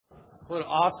What an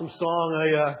awesome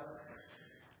song.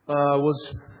 I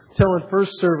was telling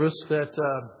first service that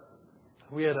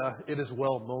we had a "It Is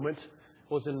Well" moment. It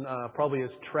wasn't probably as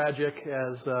tragic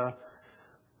as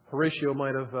Horatio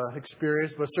might have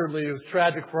experienced, but certainly it was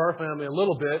tragic for our family a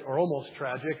little bit, or almost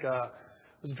tragic. I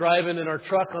was driving in our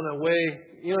truck on the way.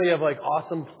 You know, you have like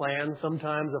awesome plans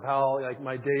sometimes of how like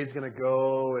my day's going to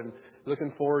go, and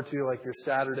looking forward to like your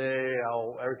Saturday,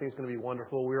 how everything's going to be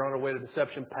wonderful. We were on our way to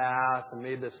Deception Pass and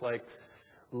made this like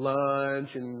lunch,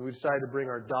 and we decided to bring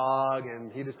our dog,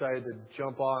 and he decided to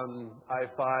jump on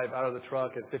I-5 out of the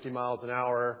truck at 50 miles an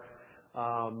hour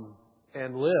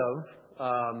and live.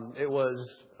 It was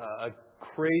a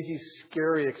crazy,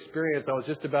 scary experience. I was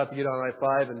just about to get on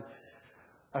I-5, and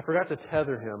I forgot to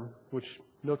tether him, which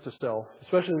note to self,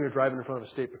 especially when you're driving in front of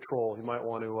a state patrol, you might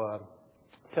want to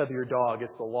tether your dog.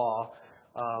 It's the law.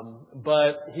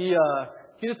 But he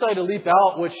decided to leap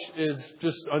out, which is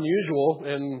just unusual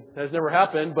and has never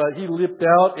happened. But he leaped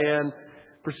out and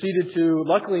proceeded to,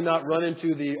 luckily, not run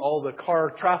into all the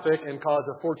car traffic and cause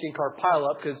a 14-car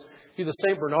pileup, because he's a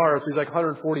St. Bernard, so he's like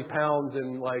 140 pounds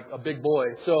and like a big boy.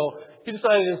 So he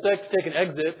decided instead to take an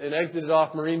exit and exited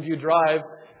off Marine View Drive.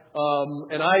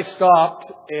 And I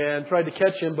stopped and tried to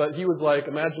catch him, but he was like,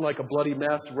 imagine like a bloody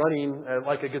mess running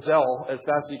like a gazelle as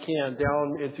fast as he can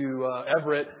down into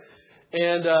Everett.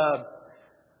 And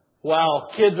wow,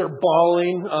 kids are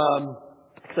bawling.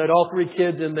 I had all three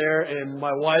kids in there, and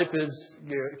my wife is,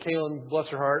 Kaylin, bless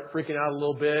her heart, freaking out a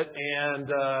little bit. And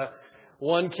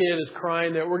one kid is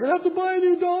crying that we're going to have to buy a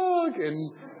new dog.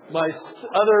 And my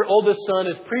other oldest son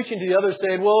is preaching to the other,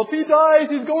 saying, well, if he dies,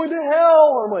 he's going to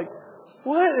hell. I'm like,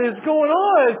 what is going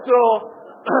on?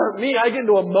 So me, I get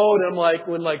into a mode, and I'm like,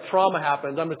 when like trauma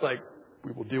happens, I'm just like,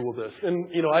 we will deal with this.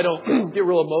 And, you know, I don't get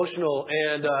real emotional.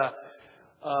 And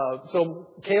so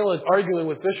Kayla is arguing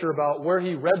with Fisher about where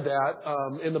he read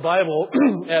that in the Bible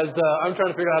as I'm trying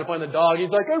to figure out how to find the dog.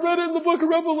 He's like, I read it in the book of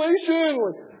Revelation. I'm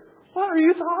like, what are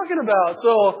you talking about?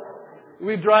 So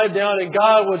we drive down, and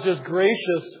God was just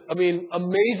gracious. I mean,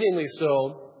 amazingly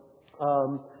so.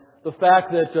 The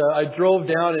fact that I drove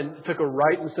down and took a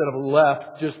right instead of a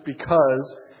left just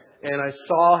because, and I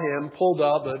saw him pulled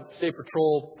up. The state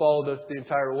patrol followed us the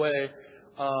entire way.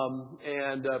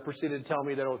 And proceeded to tell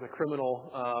me that it was a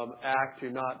criminal act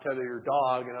to not tether your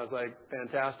dog. And I was like,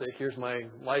 fantastic, here's my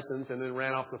license. And then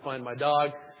ran off to find my dog,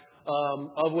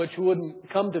 of which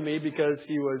wouldn't come to me because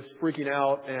he was freaking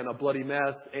out and a bloody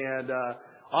mess. And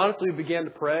honestly began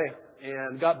to pray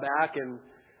and got back, and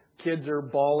kids are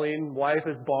bawling, wife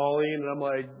is bawling, and I'm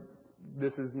like,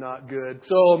 this is not good.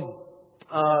 So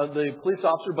the police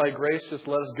officer, by grace, just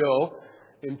let us go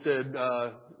and said,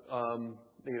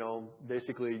 you know,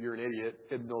 basically, you're an idiot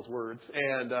in those words.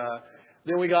 And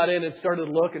then we got in and started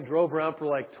to look and drove around for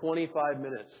like 25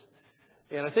 minutes.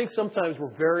 And I think sometimes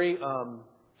we're very,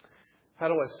 how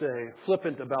do I say,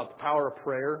 flippant about the power of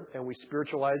prayer, and we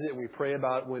spiritualize it, and we pray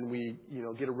about when we, you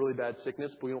know, get a really bad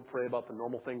sickness, but we don't pray about the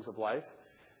normal things of life.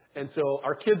 And so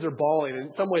our kids are bawling,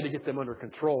 and some way to get them under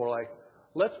control, we're like,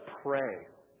 let's pray,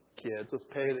 kids. Let's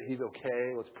pray that he's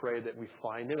okay. Let's pray that we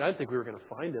find him. I didn't think we were going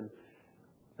to find him.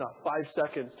 Not 5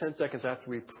 seconds, 10 seconds after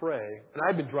we pray, and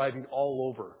I've been driving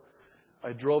all over.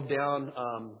 I drove down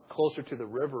closer to the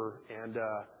river, and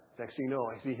next thing you know,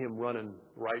 I see him running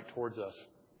right towards us.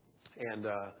 And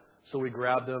so we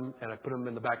grabbed him, and I put him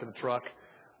in the back of the truck,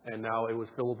 and now it was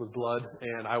filled with blood,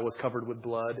 and I was covered with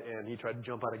blood, and he tried to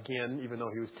jump out again, even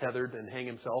though he was tethered, and hang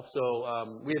himself.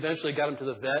 So we eventually got him to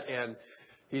the vet, and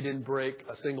he didn't break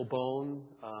a single bone.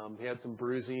 He had some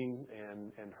bruising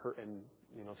and hurt and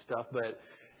stuff, but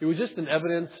it was just an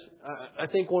evidence. I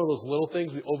think one of those little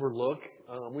things we overlook.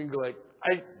 We can go like,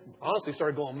 I honestly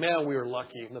started going, man, we were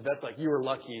lucky. And the vet's like, you were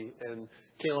lucky. And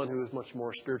Kaylin, who is much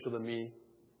more spiritual than me,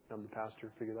 I'm the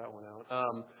pastor, figure that one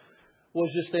out, was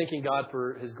just thanking God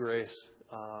for his grace.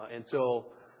 And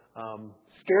so,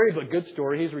 scary but good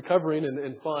story. He's recovering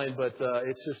and fine, but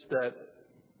it's just that,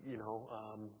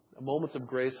 moments of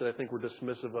grace that I think we're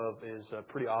dismissive of is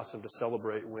pretty awesome to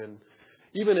celebrate when,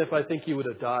 even if I think he would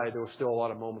have died, there was still a lot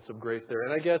of moments of grace there.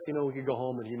 And I guess, we could go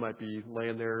home and he might be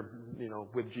laying there,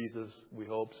 with Jesus, we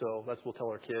hope. So that's what we'll tell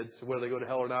our kids. Whether they go to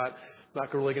hell or not,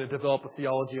 not really going to develop a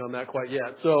theology on that quite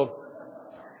yet. So,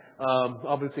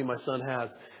 obviously my son has.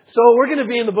 So we're going to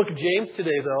be in the book of James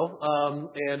today,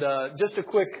 though. And just a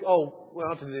quick, well, I'll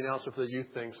have to do the announcement for the youth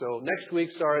thing. So next week,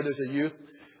 there's a youth,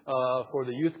 for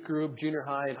the youth group, junior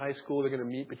high and high school. They're going to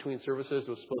meet between services. It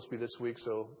was supposed to be this week.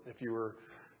 So if you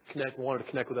wanted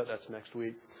to connect with that, that's next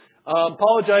week.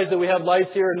 Apologize that we have lights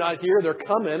here and not here. They're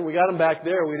coming. We got them back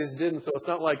there. We just didn't. So it's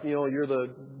not like, you're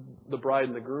the bride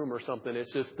and the groom or something.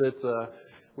 It's just that,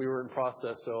 we were in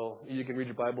process, so you can read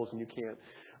your Bibles and you can't.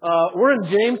 We're in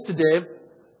James today,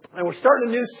 and we're starting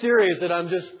a new series that I'm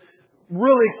just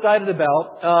really excited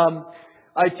about.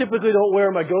 I typically don't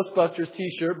wear my Ghostbusters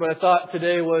t-shirt, but I thought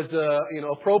today was,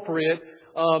 appropriate.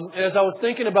 As I was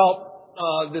thinking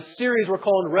about this series we're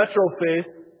calling Retro Faith,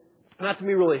 not to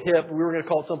be really hip, we were going to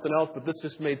call it something else, but this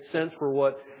just made sense for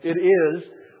what it is.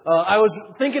 I was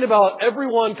thinking about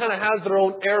everyone kind of has their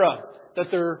own era that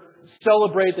they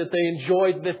celebrate, that they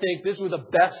enjoy, that they think this was the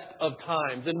best of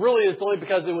times. And really it's only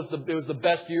because it was the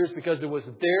best years because it was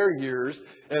their years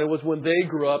and it was when they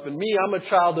grew up. And me, I'm a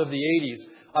child of the 80s.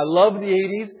 I love the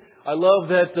 80s. I love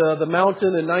that the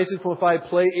Mountain and 96.5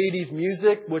 play 80s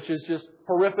music, which is just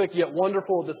horrific yet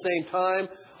wonderful at the same time.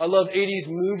 I love 80s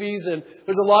movies, and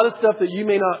there's a lot of stuff that you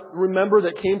may not remember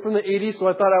that came from the 80s, so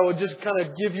I thought I would just kind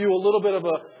of give you a little bit of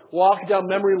a walk down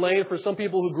memory lane for some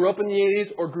people who grew up in the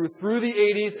 80s or grew through the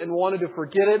 80s and wanted to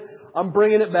forget it. I'm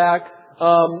bringing it back.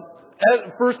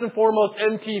 First and foremost,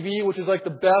 MTV, which is like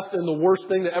the best and the worst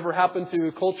thing that ever happened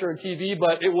to culture and TV,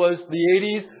 but it was the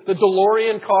 80s. The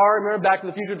DeLorean car, remember Back to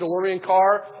the Future DeLorean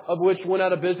car, of which went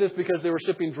out of business because they were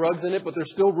shipping drugs in it, but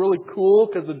they're still really cool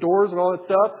because the doors and all that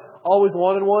stuff. Always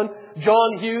wanted one.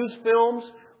 John Hughes films.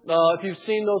 If you've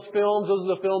seen those films, those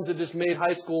are the films that just made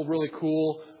high school really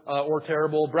cool or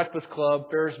terrible. Breakfast Club,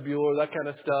 Ferris Bueller, that kind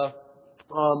of stuff.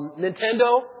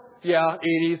 Nintendo, yeah,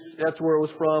 80s. That's where it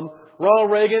was from. Ronald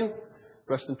Reagan,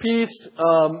 rest in peace.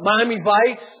 Miami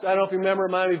Vice. I don't know if you remember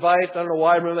Miami Vice. I don't know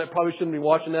why I remember that. Probably shouldn't be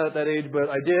watching that at that age, but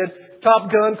I did. Top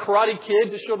Gun, Karate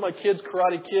Kid. Just showed my kids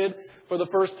Karate Kid for the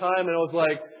first time, and I was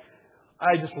like,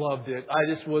 I just loved it.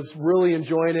 I just was really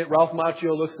enjoying it. Ralph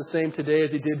Macchio looks the same today as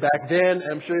he did back then.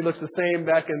 I'm sure he looks the same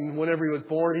back in whenever he was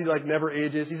born. He like never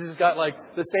ages. He's just got like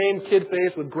the same kid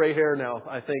face with gray hair now,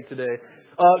 I think, today.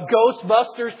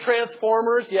 Ghostbusters,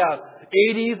 Transformers, yeah,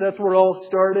 80s, that's where it all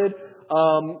started.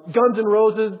 Guns N'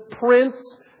 Roses, Prince,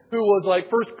 who was like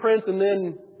first Prince and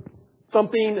then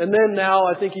something, and then now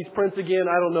I think he's Prince again.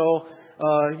 I don't know.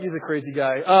 He's a crazy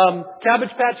guy. Cabbage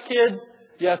Patch Kids.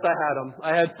 Yes, I had them.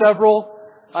 I had several.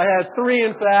 I had 3,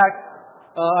 in fact.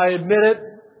 I admit it.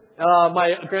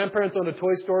 My grandparents owned a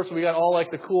toy store, so we got all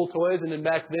like the cool toys. And then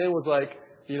back then was like,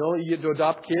 you get to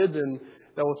adopt kids, and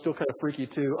that was still kind of freaky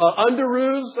too.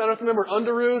 Underoos. I don't know if you remember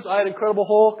Underoos. I had Incredible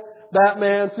Hulk,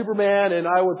 Batman, Superman, and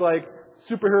I was like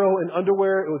superhero in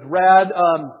underwear. It was rad.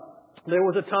 There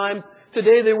was a time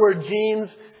today they wear jeans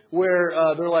where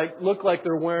they're like look like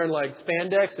they're wearing like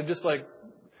spandex. They're just like.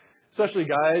 Especially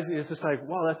guys, it's just like,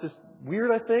 wow, that's just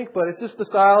weird, I think, but it's just the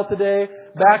style today.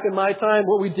 Back in my time,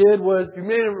 what we did was, you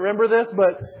may not remember this,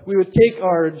 but we would take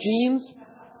our jeans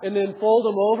and then fold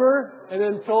them over and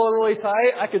then pull them really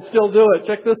tight. I could still do it.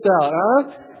 Check this out,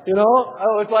 huh?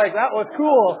 I was like, that was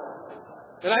cool.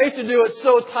 And I used to do it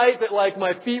so tight that like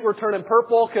my feet were turning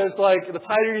purple because like the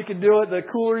tighter you could do it, the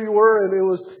cooler you were, and it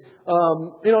was,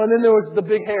 and then there was the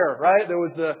big hair, right? There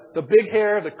was the big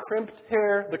hair, the crimped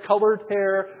hair, the colored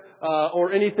hair,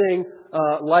 or anything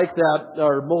like that,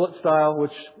 or mullet style,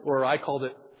 or I called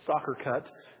it soccer cut,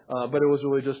 but it was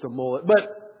really just a mullet. But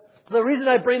the reason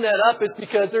I bring that up is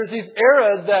because there's these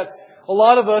eras that a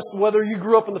lot of us, whether you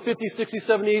grew up in the 50s, 60s,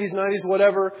 70s, 80s, 90s,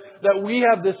 whatever, that we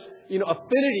have this,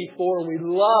 affinity for and we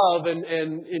love, and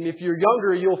if you're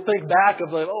younger, you'll think back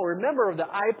of like, oh, remember the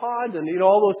iPod and,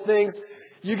 all those things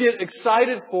you get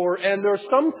excited for, and there are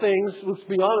some things, let's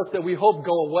be honest, that we hope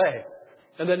go away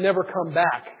and that never come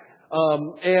back.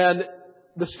 And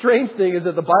the strange thing is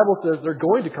that the Bible says they're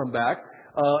going to come back.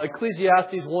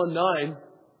 Ecclesiastes 1:9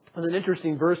 is an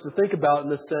interesting verse to think about in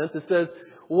this sense. It says,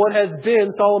 what has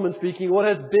been, Solomon speaking, what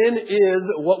has been is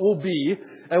what will be,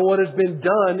 and what has been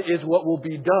done is what will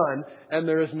be done, and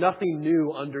there is nothing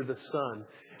new under the sun.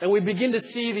 And we begin to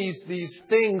see these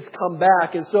things come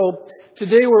back. And so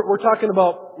today we're talking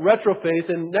about retro faith,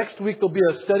 and next week there'll be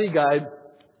a study guide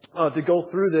to go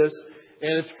through this.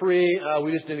 And it's free.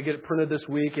 We just didn't get it printed this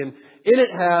week. And in it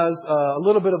has a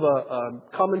little bit of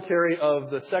a commentary of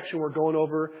the section we're going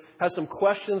over. Has some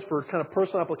questions for kind of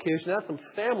personal application. Has some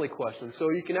family questions.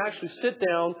 So you can actually sit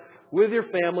down with your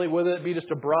family, whether it be just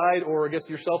a bride or I guess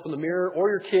yourself in the mirror or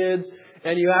your kids,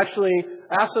 and you actually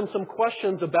ask them some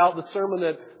questions about the sermon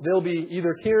that they'll be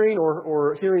either hearing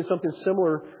or hearing something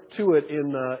similar to it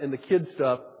in the kids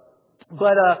stuff.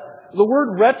 But the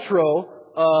word retro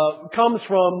comes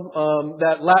from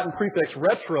that Latin prefix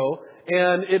retro,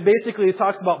 and it basically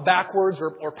talks about backwards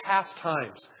or past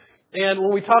times. And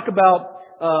when we talk about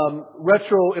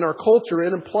retro in our culture,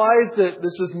 it implies that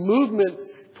this is movement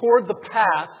toward the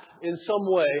past in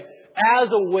some way as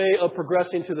a way of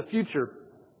progressing to the future.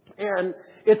 And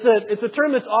it's a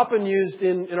term that's often used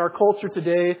in our culture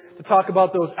today to talk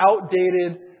about those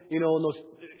outdated, and those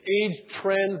age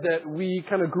trends that we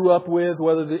kind of grew up with,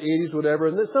 whether the 80s, whatever.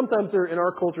 And sometimes they're in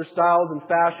our culture styles and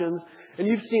fashions. And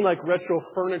you've seen like retro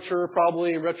furniture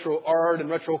probably, and retro art, and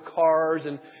retro cars,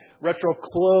 and retro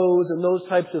clothes, and those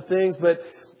types of things. But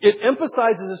it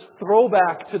emphasizes this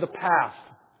throwback to the past.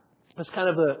 That's kind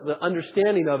of the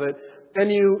understanding of it. And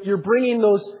you're bringing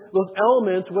those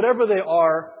elements, whatever they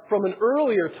are, from an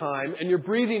earlier time, and you're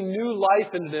breathing new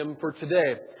life into them for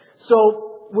today.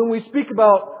 So when we speak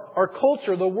about our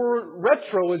culture, the word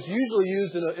retro is usually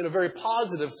used in a very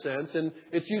positive sense, and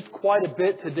it's used quite a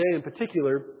bit today in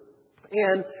particular.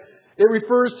 And it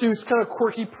refers to kind of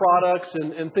quirky products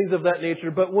and things of that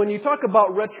nature. But when you talk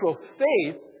about retro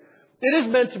faith, it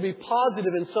is meant to be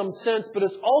positive in some sense, but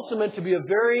it's also meant to be a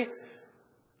very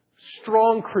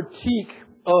strong critique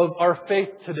of our faith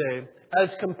today as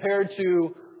compared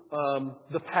to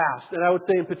the past. And I would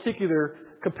say in particular,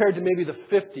 compared to maybe the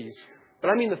 50s. But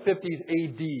I mean the 50s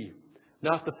AD,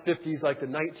 not the 50s like the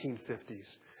 1950s.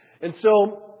 And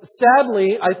so,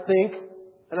 sadly, I think,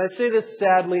 and I say this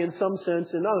sadly in some sense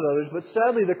and not in others, but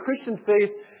sadly the Christian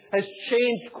faith has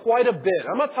changed quite a bit.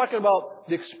 I'm not talking about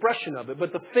the expression of it,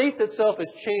 but the faith itself has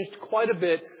changed quite a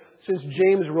bit since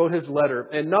James wrote his letter,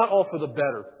 and not all for the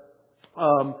better.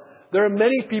 There are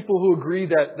many people who agree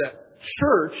that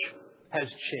church has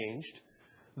changed,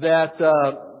 that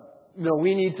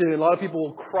we need to, a lot of people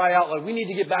will cry out like, we need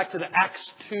to get back to the Acts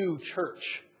 2 church,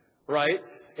 right?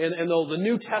 And the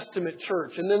New Testament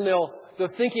church. And then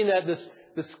they're thinking that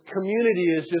this community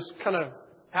is just kind of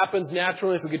happens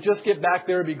naturally. If we could just get back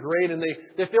there, it'd be great. And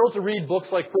they fail to read books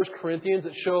like 1 Corinthians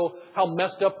that show how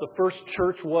messed up the first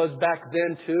church was back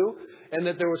then too. And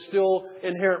that there were still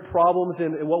inherent problems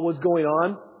in what was going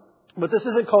on. But this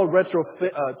isn't called retro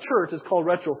church, it's called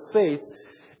retro faith.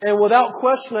 And without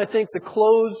question, I think the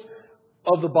clothes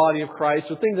of the body of Christ,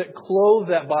 or things that clothe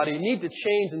that body, need to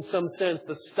change in some sense,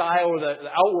 the style or the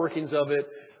outworkings of it.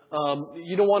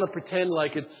 You don't want to pretend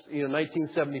like it's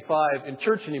 1975 in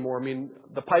church anymore. I mean,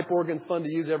 the pipe organ's fun to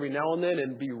use every now and then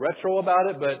and be retro about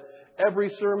it, but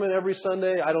every sermon, every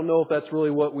Sunday, I don't know if that's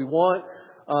really what we want.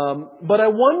 But I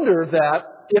wonder that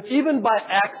if even by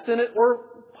accident or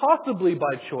possibly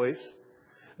by choice,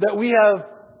 that we have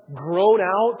grown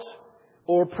out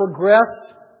or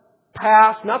progressed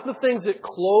past, not the things that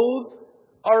clothe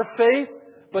our faith,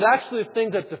 but actually the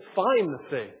things that define the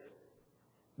faith.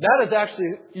 That is actually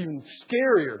even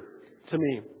scarier to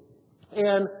me.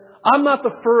 And I'm not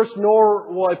the first,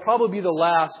 nor will I probably be the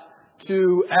last,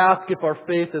 to ask if our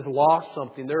faith has lost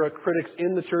something. There are critics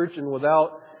in the church and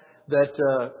without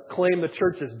that claim the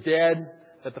church is dead,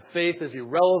 that the faith is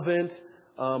irrelevant,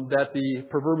 that the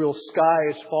proverbial sky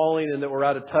is falling and that we're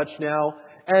out of touch now.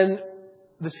 And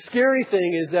the scary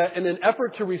thing is that in an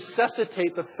effort to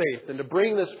resuscitate the faith and to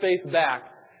bring this faith back,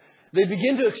 they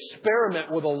begin to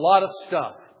experiment with a lot of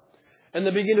stuff. And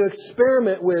they begin to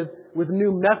experiment with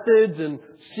new methods and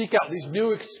seek out these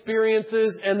new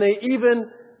experiences. And they even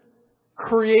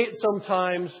create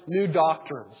sometimes new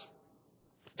doctrines.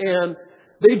 And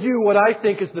they do what I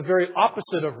think is the very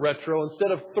opposite of retro.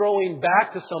 Instead of throwing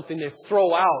back to something, they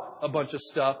throw out a bunch of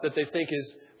stuff that they think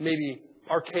is maybe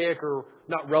archaic or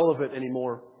not relevant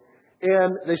anymore.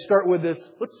 And they start with this,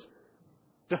 let's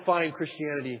define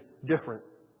Christianity different.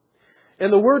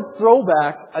 And the word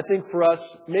throwback, I think for us,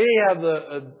 may have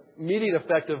the immediate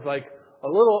effect of like a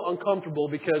little uncomfortable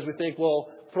because we think, well,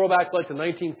 throwback like the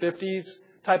 1950s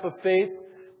type of faith,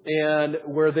 and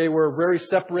where they were very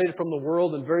separated from the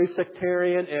world and very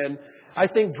sectarian, and I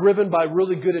think driven by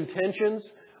really good intentions.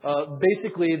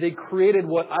 Basically, they created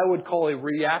what I would call a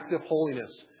reactive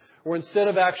holiness, where instead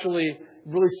of actually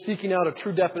really seeking out a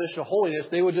true definition of holiness,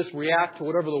 they would just react to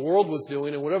whatever the world was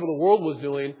doing, and whatever the world was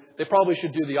doing, they probably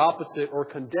should do the opposite or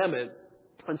condemn it.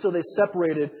 And so they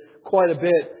separated quite a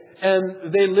bit.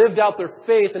 And they lived out their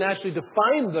faith and actually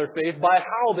defined their faith by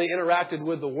how they interacted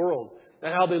with the world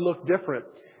and how they looked different.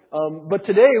 But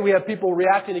today we have people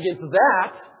reacting against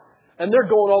that, and they're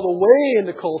going all the way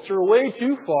into culture, way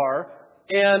too far.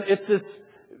 And it's this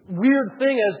weird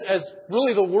thing as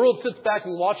really the world sits back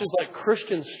and watches like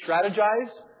Christians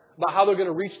strategize about how they're going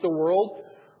to reach the world.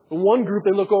 In one group,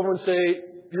 they look over and say,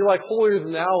 you're like holier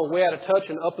than thou and way out of touch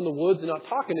and up in the woods and not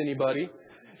talking to anybody.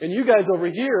 And you guys over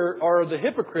here are the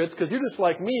hypocrites because you're just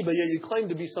like me, but yet you claim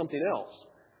to be something else.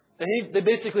 And they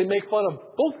basically make fun of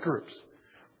both groups.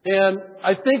 And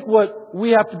I think what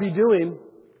we have to be doing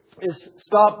is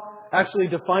stop actually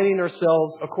defining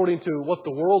ourselves according to what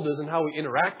the world is and how we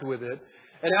interact with it,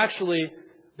 and actually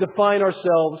define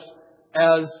ourselves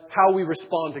as how we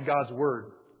respond to God's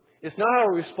Word. It's not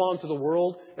how we respond to the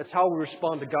world. It's how we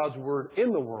respond to God's Word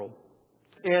in the world.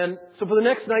 And so for the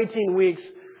next 19 weeks,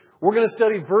 we're going to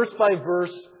study verse by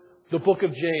verse the book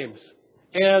of James.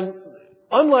 And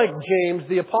unlike James,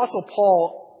 the Apostle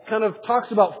Paul kind of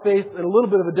talks about faith in a little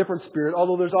bit of a different spirit,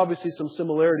 although there's obviously some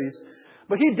similarities.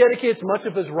 But he dedicates much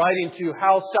of his writing to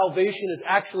how salvation is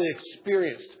actually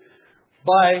experienced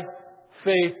by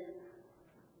faith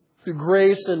through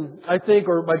grace, and I think,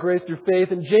 or by grace through faith.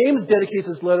 And James dedicates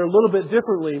his letter a little bit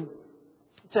differently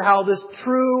to how this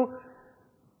true,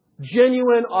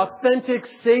 genuine, authentic,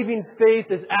 saving faith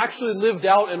is actually lived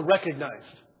out and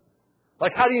recognized.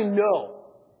 Like, how do you know?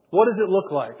 What does it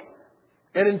look like?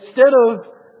 And instead of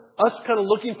us kind of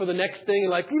looking for the next thing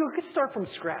and like, let's start from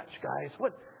scratch, guys.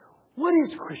 What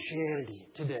is Christianity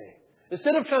today?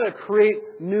 Instead of trying to create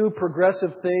new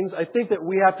progressive things, I think that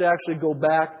we have to actually go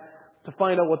back to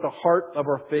find out what the heart of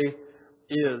our faith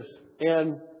is.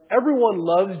 And everyone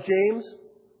loves James,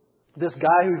 this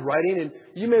guy who's writing, and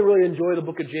you may really enjoy the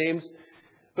book of James,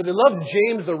 but they love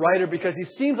James the writer because he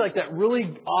seems like that really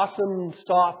awesome,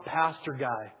 soft pastor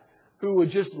guy who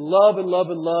would just love and love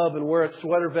and love and wear a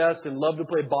sweater vest and love to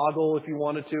play boggle if he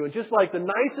wanted to, and just like the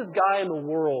nicest guy in the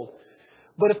world.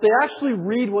 But if they actually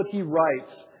read what he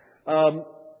writes,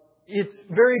 it's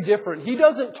very different. He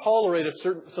doesn't tolerate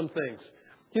some things.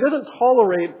 He doesn't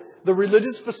tolerate the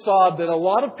religious facade that a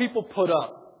lot of people put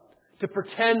up to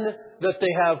pretend that they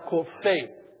have, quote, faith,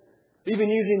 even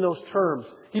using those terms.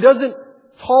 He doesn't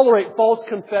tolerate false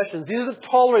confessions. He doesn't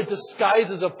tolerate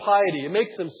disguises of piety. It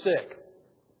makes him sick.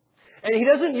 And he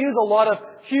doesn't use a lot of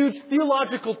huge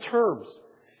theological terms.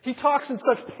 He talks in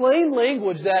such plain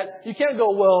language that you can't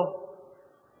go, well,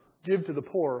 give to the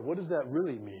poor. What does that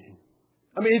really mean?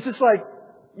 I mean, it's just like,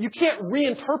 you can't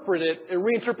reinterpret it and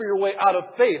reinterpret your way out of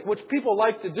faith, which people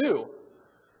like to do.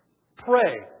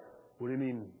 Pray. What do you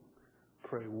mean,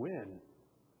 pray when?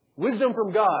 Wisdom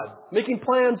from God. Making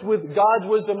plans with God's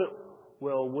wisdom.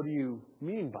 Well, what do you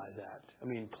mean by that? I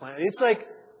mean, plan. It's like,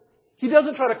 he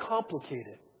doesn't try to complicate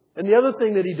it. And the other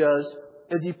thing that he does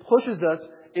is he pushes us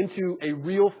into a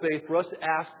real faith for us to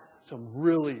ask some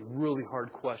really, really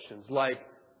hard questions. Like,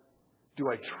 do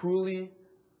I truly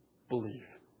believe?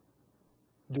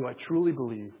 Do I truly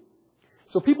believe?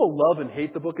 So people love and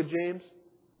hate the book of James,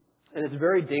 and it's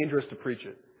very dangerous to preach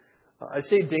it. I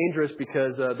say dangerous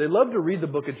because they love to read the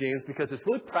book of James because it's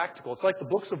really practical. It's like the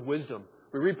books of wisdom.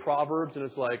 We read Proverbs, and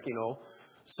it's like,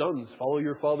 sons, follow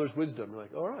your father's wisdom. You're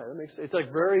like, all right, that makes sense. It's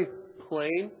like very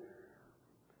plain.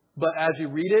 But as you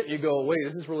read it, you go, wait,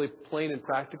 this is really plain and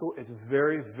practical. It's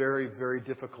very, very, very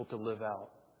difficult to live out.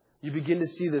 You begin to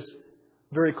see this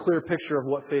very clear picture of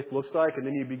what faith looks like, and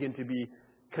then you begin to be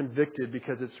convicted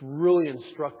because it's really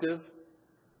instructive,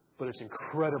 but it's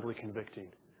incredibly convicting.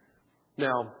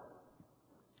 Now,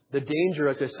 the danger,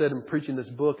 as I said in preaching this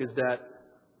book, is that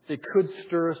it could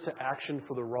stir us to action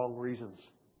for the wrong reasons.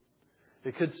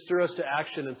 It could stir us to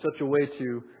action in such a way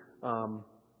to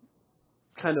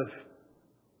kind of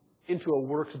into a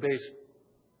works-based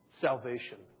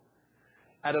salvation.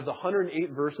 Out of the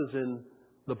 108 verses in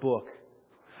the book,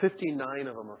 59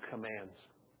 of them are commands.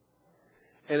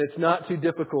 And it's not too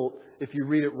difficult, if you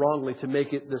read it wrongly, to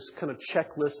make it this kind of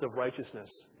checklist of righteousness.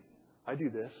 I do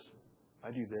this.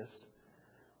 I do this.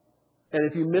 And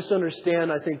if you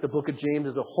misunderstand, I think, the book of James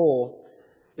as a whole,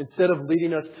 instead of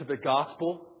leading us to the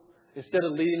gospel, instead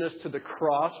of leading us to the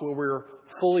cross where we're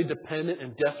fully dependent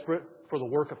and desperate for the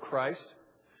work of Christ,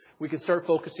 we can start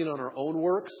focusing on our own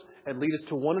works and lead us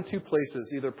to one of two places,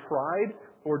 either pride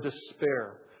or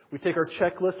despair. We take our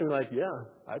checklist and we're like, yeah,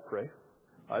 I pray.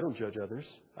 I don't judge others.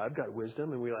 I've got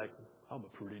wisdom. And we're like, I'm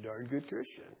a pretty darn good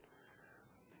Christian.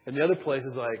 And the other place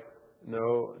is like,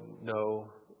 no.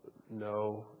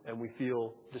 And we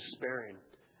feel despairing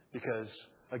because,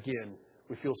 again,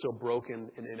 we feel so broken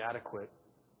and inadequate.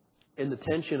 And the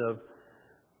tension of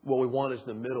what we want is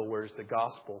the middle, where is the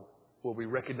gospel, where we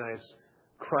recognize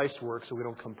Christ's work so we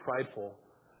don't become prideful,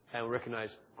 and we recognize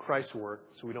Christ's work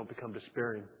so we don't become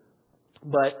despairing.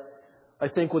 But I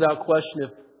think without question,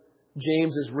 if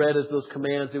James is read as those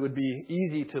commands, it would be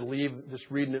easy to leave just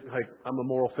reading it like I'm a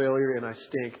moral failure and I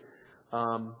stink.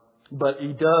 But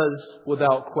he does,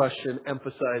 without question,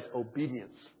 emphasize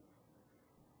obedience.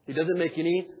 He doesn't make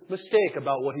any mistake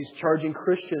about what he's charging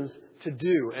Christians to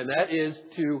do, and that is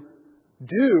to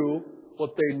do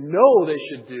what they know they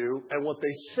should do and what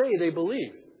they say they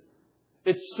believe.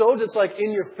 It's so just like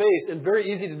in your face and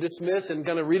very easy to dismiss and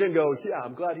kind of read it and go, yeah,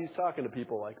 I'm glad he's talking to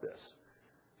people like this.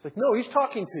 It's like, no, he's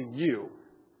talking to you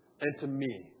and to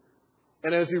me.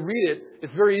 And as we read it,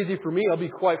 it's very easy for me, I'll be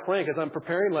quite frank, as I'm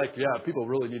preparing, like, yeah, people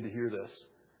really need to hear this.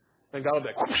 And God will be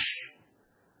like, whoosh.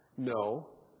 No.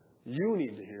 You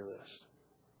need to hear this.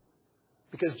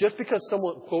 Because just because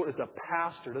someone, quote, is a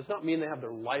pastor does not mean they have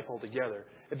their life all together.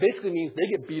 It basically means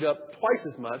they get beat up twice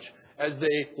as much as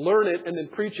they learn it and then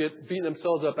preach it, beating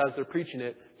themselves up as they're preaching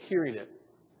it, hearing it,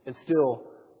 and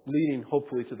still leading,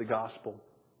 hopefully, to the gospel.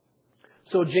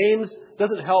 So James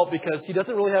doesn't help because he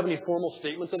doesn't really have any formal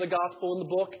statements of the gospel in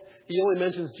the book. He only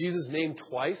mentions Jesus' name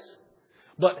twice.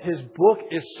 But his book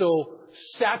is so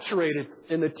saturated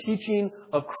in the teaching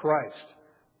of Christ.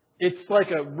 It's like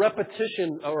a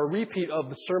repetition or a repeat of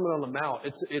the Sermon on the Mount.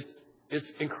 It's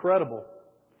incredible.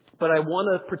 But I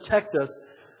want to protect us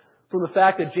from the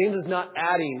fact that James is not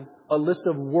adding a list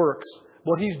of works.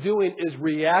 What he's doing is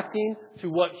reacting to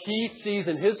what he sees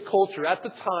in his culture at the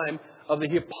time of the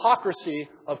hypocrisy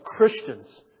of Christians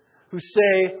who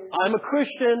say, I'm a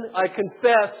Christian, I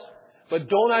confess, but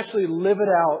don't actually live it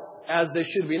out as they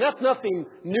should be. And that's nothing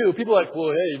new. People are like, well,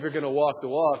 hey, if you're going to walk the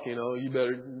walk, you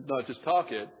better not just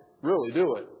talk it. Really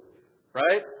do it.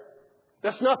 Right?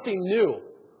 That's nothing new.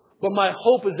 But my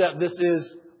hope is that this is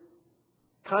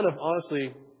kind of,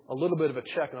 honestly, a little bit of a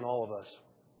check on all of us.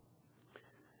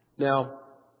 Now,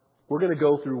 we're going to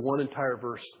go through one entire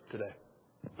verse today.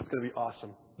 It's going to be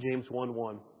awesome. James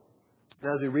 1:1.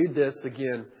 Now, as we read this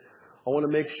again, I want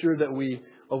to make sure that we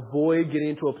avoid getting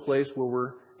into a place where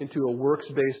we're into a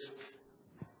works-based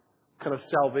kind of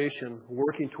salvation,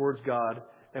 working towards God,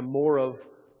 and more of,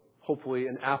 hopefully,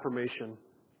 an affirmation.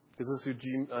 Because this is who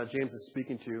James is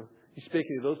speaking to. He's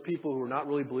speaking to those people who are not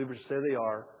really believers who say they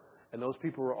are, and those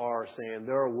people who are saying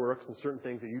there are works and certain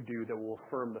things that you do that will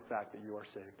affirm the fact that you are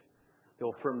saved. They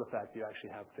will affirm the fact that you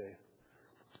actually have faith.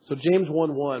 So James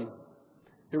 1:1,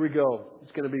 here we go.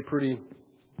 It's going to be pretty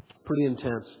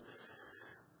intense.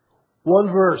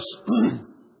 One verse.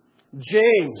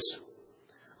 James,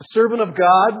 a servant of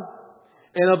God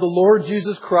and of the Lord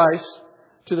Jesus Christ,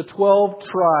 to the 12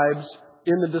 tribes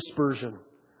in the dispersion.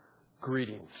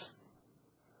 Greetings.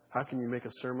 How can you make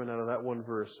a sermon out of that one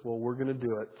verse? Well, we're going to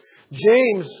do it.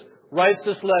 James writes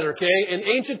this letter, okay? In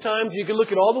ancient times, you can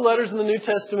look at all the letters in the New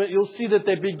Testament. You'll see that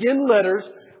they begin letters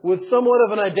with somewhat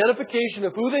of an identification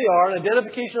of who they are, an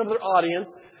identification of their audience,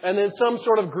 and then some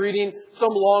sort of greeting,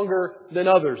 some longer than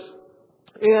others.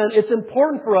 And it's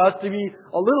important for us to be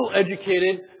a little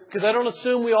educated, because I don't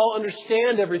assume we all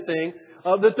understand everything,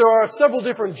 that there are several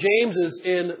different Jameses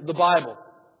in the Bible.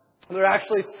 There are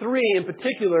actually three in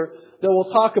particular that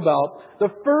we'll talk about. The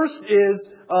first is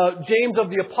James of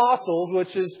the Apostles,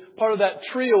 which is part of that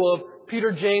trio of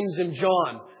Peter, James, and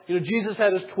John. Jesus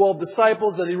had his 12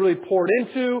 disciples that he really poured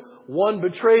into. One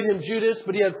betrayed him, Judas,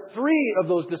 but he had three of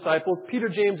those disciples, Peter,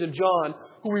 James, and John,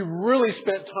 who he really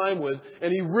spent time with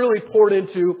and he really poured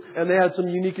into, and they had some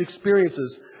unique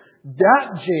experiences.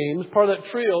 That James, part of that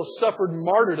trio, suffered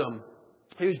martyrdom.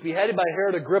 He was beheaded by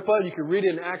Herod Agrippa. You can read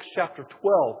it in Acts chapter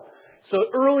 12. So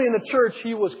early in the church,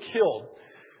 he was killed.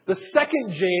 The second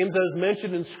James that is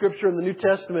mentioned in Scripture in the New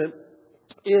Testament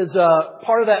is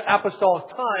part of that apostolic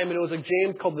time, and it was a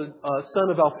James called the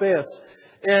son of Alphaeus.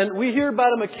 And we hear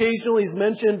about him occasionally. He's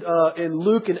mentioned in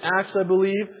Luke and Acts, I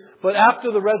believe. But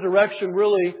after the resurrection,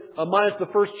 really, minus the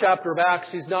first chapter of Acts,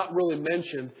 he's not really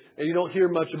mentioned. And you don't hear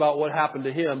much about what happened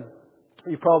to him.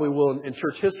 You probably will in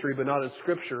church history, but not in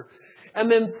Scripture. And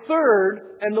then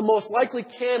third, and the most likely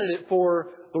candidate for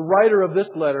the writer of this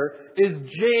letter, is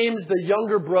James, the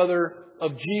younger brother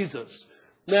of Jesus.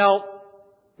 Now,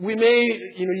 we may,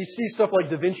 you see stuff like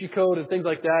Da Vinci Code and things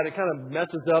like that. It kind of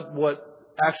messes up what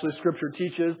actually Scripture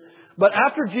teaches. But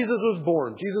after Jesus was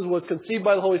born, Jesus was conceived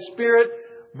by the Holy Spirit,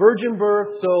 virgin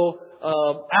birth. So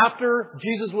after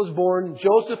Jesus was born,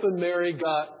 Joseph and Mary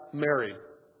got married.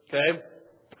 Okay?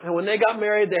 And when they got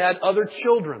married, they had other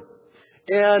children.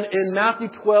 And in Matthew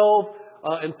 12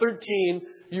 and 13,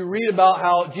 you read about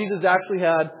how Jesus actually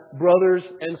had brothers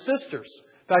and sisters.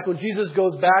 In fact, when Jesus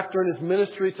goes back during his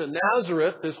ministry to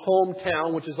Nazareth, his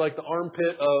hometown, which is like the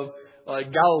armpit of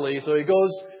Galilee. So he goes,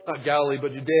 not Galilee,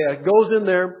 but Judea, goes in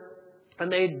there, and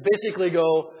they basically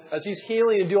go, as he's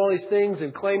healing and doing all these things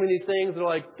and claiming these things, they're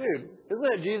like, dude, isn't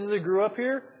that Jesus that grew up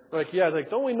here? They're like, yeah. They're like,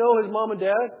 don't we know his mom and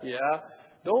dad? Yeah.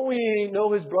 Don't we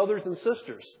know his brothers and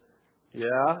sisters?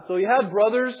 Yeah. So he had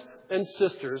brothers and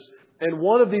sisters, and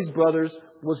one of these brothers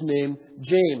was named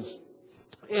James.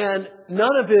 And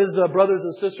none of his brothers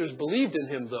and sisters believed in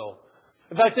him, though.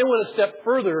 In fact, they went a step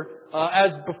further.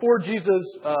 As before Jesus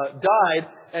died,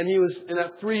 and he was in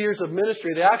that 3 years of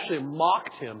ministry, they actually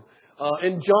mocked him.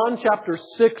 In John chapter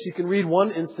 6, you can read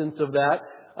one instance of that.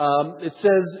 It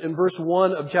says in verse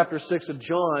 1 of chapter 6 of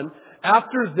John,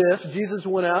 after this, Jesus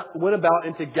went about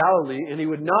into Galilee, and he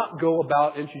would not go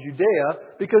about into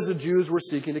Judea because the Jews were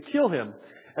seeking to kill him.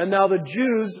 And now the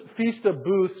Jews' feast of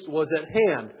booths was at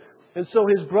hand. And so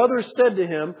his brothers said to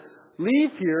him,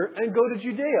 leave here and go to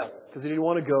Judea. Because he didn't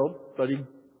want to go, but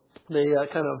they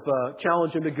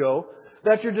challenged him to go.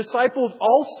 That your disciples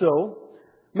also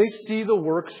may see the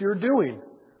works you're doing.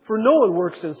 For no one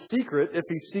works in secret if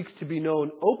he seeks to be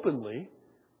known openly.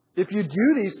 If you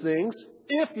do these things,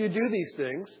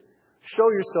 show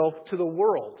yourself to the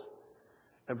world.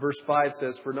 And verse 5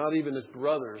 says, for not even his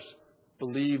brothers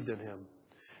believed in him.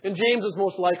 And James was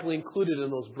most likely included in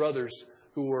those brothers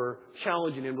who were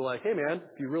challenging him to like, hey man,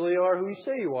 if you really are who you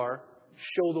say you are,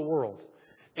 show the world.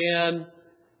 And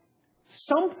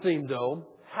something, though,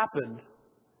 happened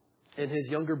in his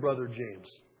younger brother James.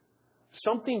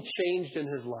 Something changed in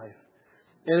his life.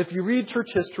 And if you read church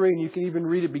history, and you can even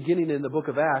read it beginning in the book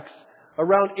of Acts,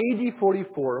 around AD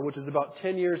 44, which is about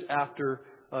 10 years after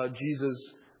Jesus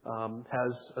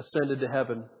has ascended to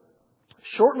heaven,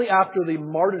 shortly after the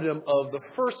martyrdom of the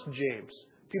first James,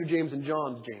 Peter, James, and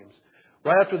John James,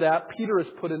 right after that, Peter is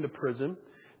put into prison.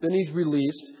 Then he's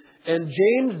released. And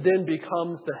James then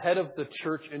becomes the head of the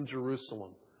church in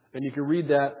Jerusalem. And you can read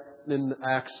that in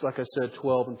Acts, like I said,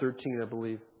 12 and 13, I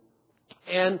believe.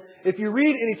 And if you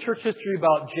read any church history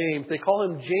about James, they call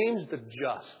him James the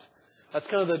Just. That's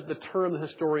kind of the term the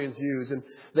historians use. And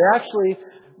they actually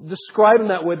describe him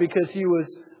that way because he was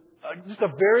just a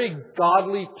very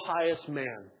godly, pious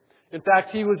man. In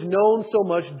fact, he was known so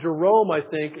much, Jerome, I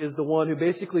think, is the one who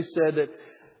basically said that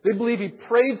they believe he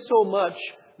prayed so much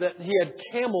that he had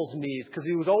camel's knees, because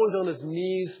he was always on his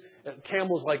knees,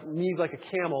 knees like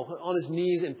a camel, on his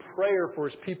knees in prayer for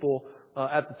his people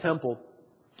at the temple.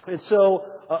 And so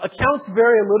accounts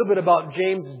vary a little bit about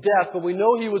James' death, but we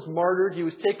know he was martyred. He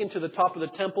was taken to the top of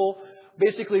the temple,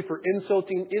 basically for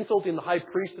insulting the high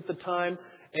priest at the time,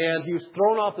 and he was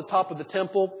thrown off the top of the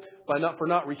temple for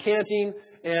not recanting.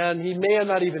 And he may have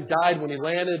not even died when he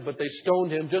landed, but they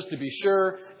stoned him just to be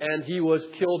sure, and he was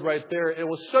killed right there. It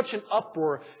was such an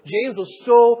uproar. James was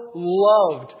so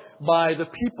loved by the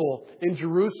people in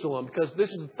Jerusalem, because this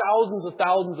is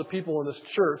thousands of people in this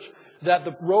church, that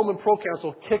the Roman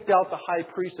proconsul kicked out the high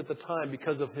priest at the time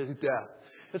because of his death.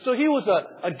 And so he was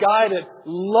a guy that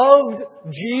loved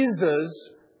Jesus,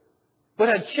 but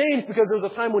had changed because there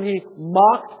was a time when he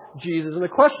mocked Jesus. And the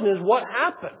question is, what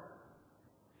happened?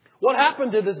 What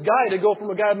happened to this guy to go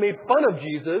from a guy who made fun of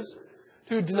Jesus,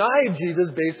 who denied Jesus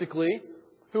basically,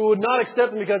 who would not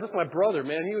accept him because that's my brother,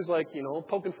 man. He was like,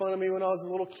 poking fun of me when I was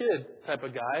a little kid type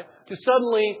of guy, to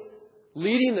suddenly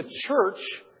leading the church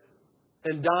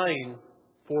and dying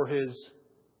for his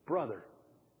brother.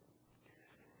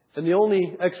 And the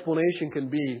only explanation can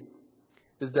be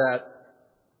is that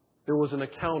there was an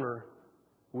encounter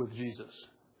with Jesus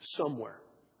somewhere.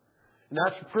 And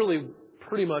that's really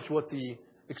pretty much what the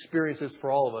experience is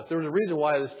for all of us. There was a reason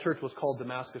why this church was called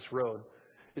Damascus Road.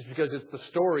 It's because it's the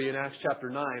story in Acts chapter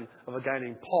 9 of a guy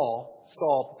named Paul,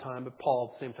 Saul at the time, but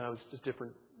Paul at the same time, it's just a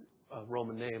different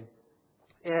Roman name.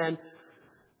 And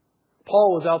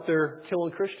Paul was out there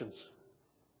killing Christians.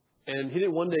 And he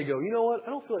didn't one day go, you know what, I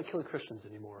don't feel like killing Christians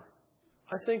anymore.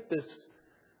 I think this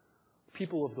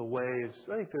people of the way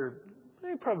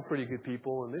they're probably pretty good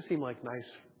people, and they seem like nice.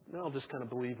 I'll just kind of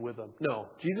believe with them. No.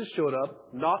 Jesus showed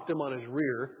up, knocked him on his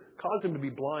rear, caused him to be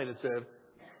blind, and said,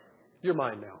 you're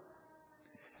mine now.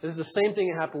 This is the same thing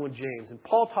that happened with James. And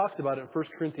Paul talks about it in 1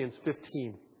 Corinthians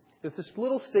 15. It's this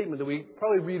little statement that we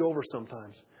probably read over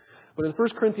sometimes. But in 1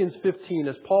 Corinthians 15,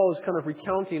 as Paul is kind of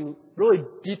recounting, really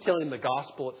detailing the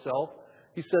gospel itself,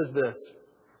 he says this,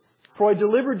 for I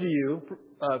delivered to you,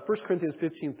 1 Corinthians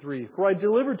 15:3, for I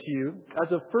delivered to you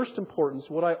as of first importance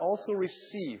what I also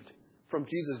received from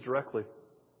Jesus directly.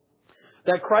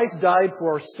 That Christ died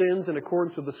for our sins in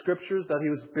accordance with the Scriptures, that He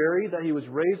was buried, that He was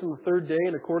raised on the third day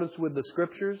in accordance with the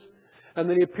Scriptures, and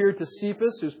then He appeared to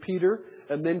Cephas, who's Peter,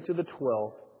 and then to the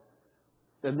 12.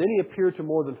 And then He appeared to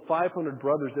more than 500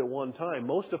 brothers at one time,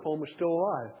 most of whom are still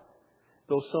alive,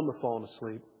 though some have fallen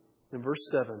asleep. In verse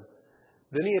 7,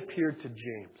 then He appeared to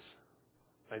James.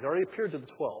 Now, He's already appeared to the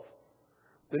 12.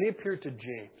 Then He appeared to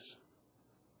James.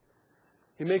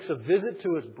 He makes a visit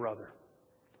to his brother.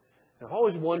 And I've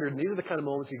always wondered, and these are the kind of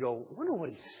moments you go, I wonder what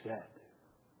he said.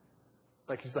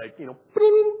 Like he's like,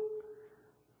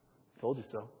 told you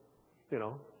so.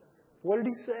 What did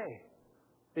he say?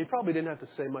 He probably didn't have to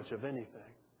say much of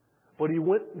anything. But he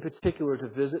went in particular to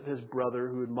visit his brother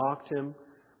who had mocked him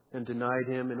and denied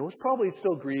him, and was probably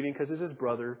still grieving because it's his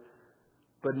brother,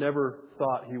 but never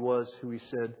thought he was who he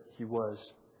said he was.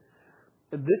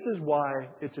 And this is why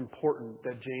it's important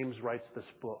that James writes this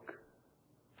book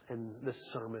and this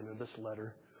sermon or this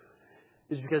letter,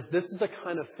 is because this is the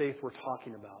kind of faith we're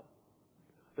talking about.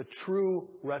 The true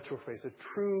retro faith, the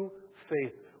true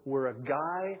faith where a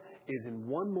guy is in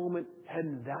one moment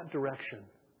heading that direction.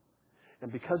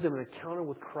 And because of an encounter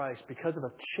with Christ, because of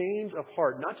a change of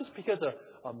heart, not just because of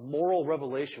a moral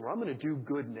revelation where I'm going to do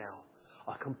good now,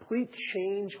 a complete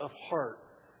change of heart,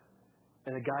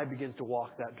 and a guy begins to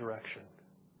walk that direction.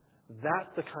 That's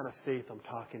the kind of faith I'm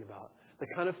talking about. The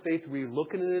kind of faith where you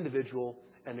look at an individual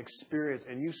and experience,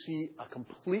 and you see a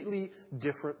completely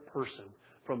different person.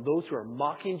 From those who are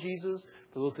mocking Jesus,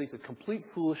 to those who think it's complete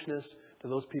foolishness, to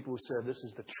those people who said, this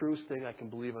is the truest thing I can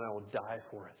believe and I will die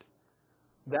for it.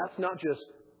 That's not just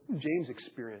James'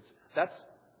 experience. That's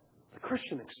the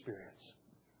Christian experience.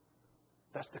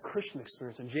 That's the Christian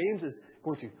experience. And James is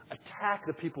going to attack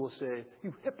the people who say,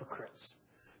 you hypocrites.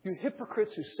 You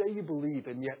hypocrites who say you believe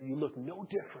and yet you look no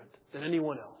different than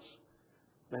anyone else.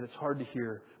 And it's hard to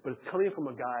hear, but it's coming from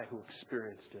a guy who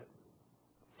experienced it.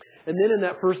 And then in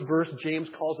that first verse, James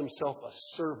calls himself a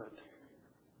servant.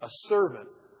 A servant.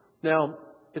 Now,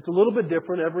 it's a little bit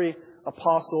different. Every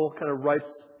apostle kind of writes,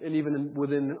 and even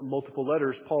within multiple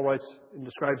letters, Paul writes and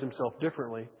describes himself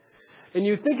differently. And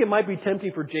you think it might be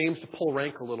tempting for James to pull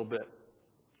rank a little bit,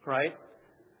 right?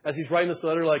 As he's writing this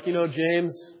letter, like,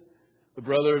 James, the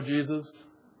brother of Jesus,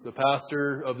 the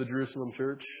pastor of the Jerusalem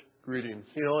church, greetings.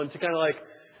 And to kind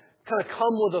of come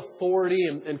with authority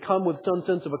and come with some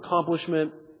sense of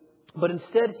accomplishment. But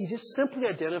instead, he just simply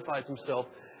identifies himself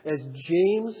as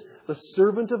James, the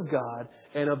servant of God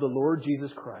and of the Lord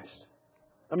Jesus Christ.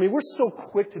 I mean, we're so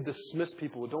quick to dismiss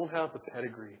people who don't have the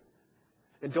pedigree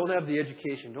and don't have the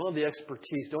education, don't have the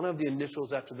expertise, don't have the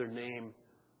initials after their name.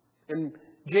 And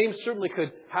James certainly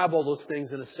could have all those things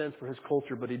in a sense for his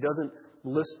culture, but he doesn't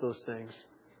list those things.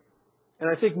 And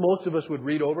I think most of us would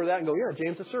read over that and go, yeah,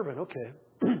 James, a servant. Okay.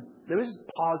 Let me just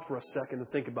pause for a second and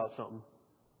think about something.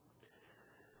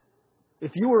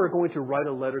 If you were going to write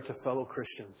a letter to fellow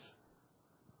Christians,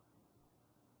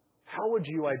 how would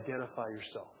you identify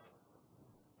yourself?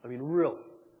 I mean, really.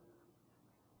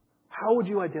 How would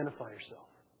you identify yourself?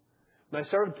 And I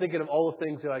started thinking of all the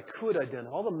things that I could identify,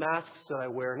 all the masks that I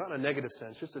wear, not in a negative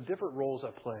sense, just the different roles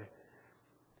I play.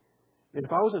 And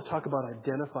if I was to talk about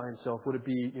identifying self, would it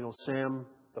be, Sam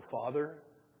the father?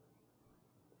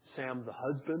 Sam the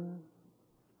husband?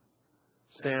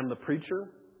 Sam the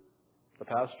preacher? The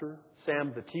pastor?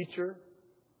 Sam the teacher?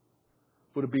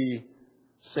 Would it be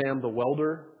Sam the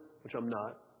welder, which I'm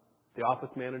not? The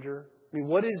office manager? I mean,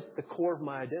 what is the core of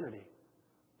my identity?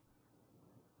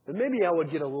 Then maybe I would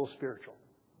get a little spiritual.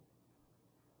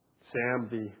 Sam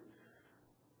the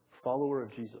follower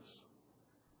of Jesus.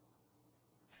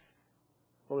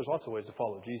 Well, there's lots of ways to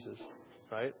follow Jesus,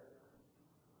 right?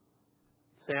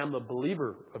 Sam the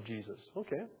believer of Jesus.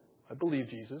 Okay, I believe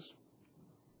Jesus.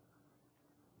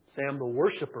 Sam the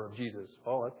worshiper of Jesus.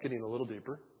 Oh, that's getting a little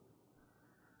deeper.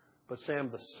 But Sam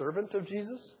the servant of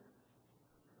Jesus?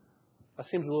 That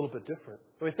seems a little bit different.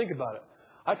 I mean, think about it.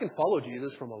 I can follow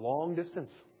Jesus from a long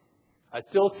distance. I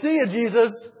still see you,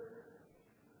 Jesus.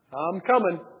 I'm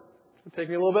coming. It'll take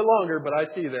me a little bit longer, but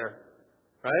I see you there.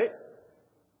 Right?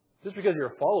 Just because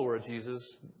you're a follower of Jesus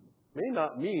may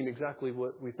not mean exactly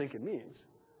what we think it means.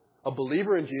 A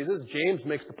believer in Jesus, James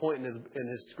makes the point in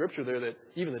his scripture there that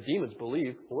even the demons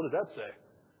believe. Well, what does that say?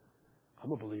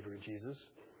 I'm a believer in Jesus.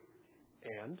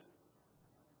 And?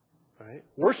 Right?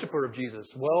 Worshipper of Jesus.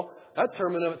 Well, that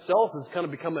term in of itself has kind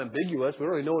of become ambiguous. We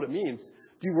don't really know what it means.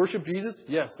 Do you worship Jesus?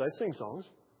 Yes, I sing songs.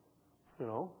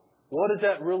 What does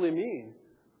that really mean?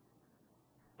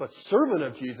 But servant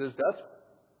of Jesus,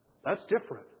 that's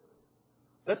different.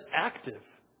 That's active.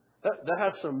 That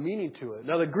has some meaning to it.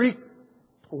 Now, the Greek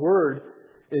word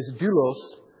is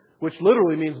doulos, which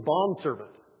literally means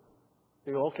bondservant.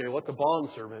 You go, okay, what's a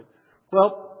bondservant?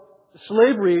 Well,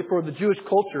 slavery for the Jewish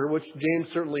culture, which James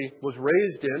certainly was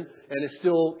raised in and is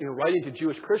still writing to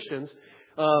Jewish Christians,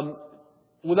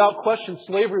 without question,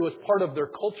 slavery was part of their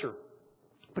culture.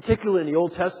 Particularly in the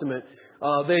Old Testament,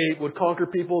 they would conquer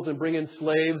peoples and bring in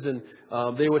slaves,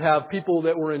 and they would have people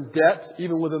that were in debt,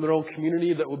 even within their own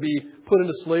community, that would be put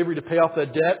into slavery to pay off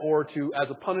that debt or to as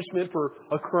a punishment for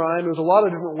a crime. There's a lot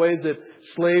of different ways that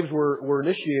slaves were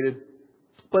initiated.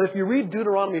 But if you read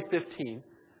Deuteronomy 15,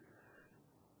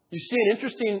 you see an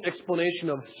interesting explanation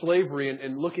of slavery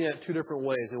and looking at it two different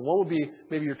ways. And one would be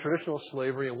maybe your traditional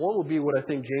slavery, and one would be what I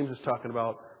think James is talking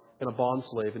about in a bond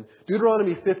slave. And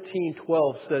Deuteronomy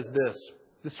 15:12 says this,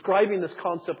 describing this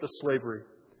concept of slavery.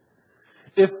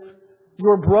 If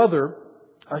your brother,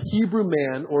 a Hebrew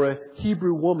man or a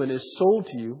Hebrew woman, is sold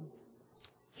to you,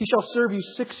 he shall serve you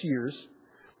 6 years,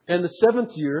 and the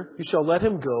 7th year you shall let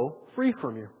him go free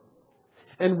from you.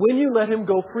 And when you let him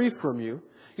go free from you,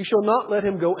 you shall not let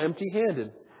him go empty-handed.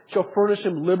 You shall furnish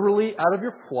him liberally out of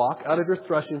your flock, out of your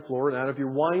threshing floor, and out of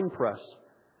your winepress.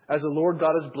 as the Lord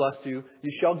God has blessed you,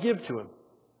 you shall give to him.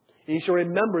 And you shall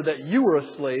remember that you were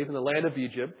a slave in the land of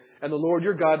Egypt, and the Lord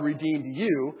your God redeemed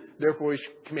you. Therefore, he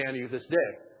command you this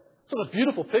day. So it's a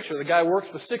beautiful picture. The guy works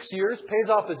for 6 years, pays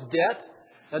off his debt,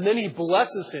 and then he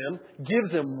blesses him,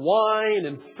 gives him wine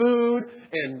and food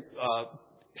and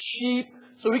sheep,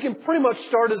 so he can pretty much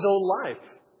start his own life.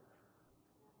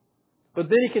 But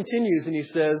then he continues and he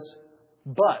says,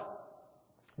 but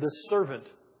the servant,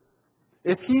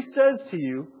 if he says to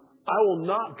you, I will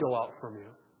not go out from you,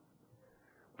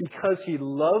 because he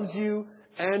loves you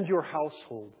and your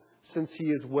household, since he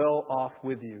is well off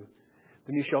with you,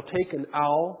 then you shall take an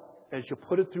owl and shall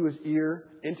put it through his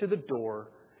ear into the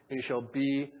door, and he shall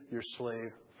be your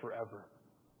slave forever.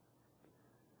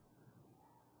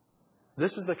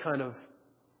 This is the kind of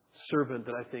servant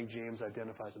that I think James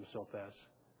identifies himself as.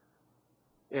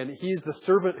 And he's the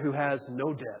servant who has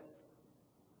no debt.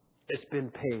 It's been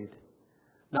paid.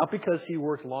 Not because he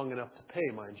worked long enough to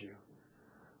pay, mind you,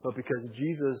 but because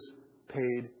Jesus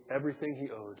paid everything he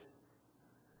owed.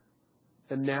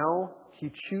 And now he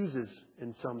chooses,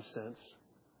 in some sense,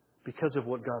 because of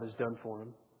what God has done for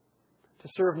him, to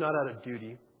serve not out of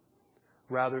duty,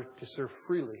 rather to serve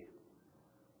freely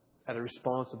out of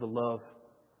response to the love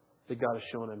that God has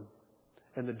shown him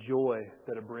and the joy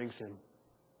that it brings him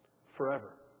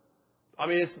forever. I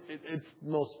mean, it's the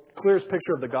most clearest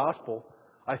picture of the gospel,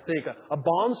 I think. A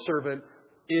bondservant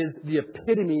is the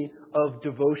epitome of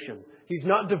devotion. He's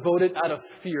not devoted out of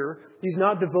fear. He's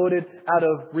not devoted out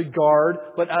of regard,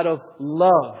 but out of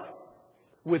love,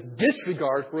 with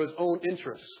disregard for his own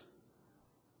interests.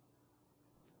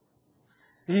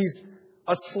 He's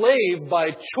a slave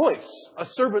by choice, a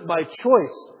servant by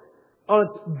choice. On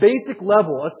its basic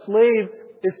level, a slave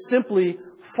is simply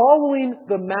following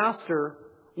the master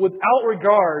without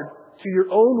regard to your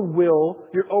own will,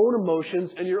 your own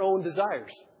emotions, and your own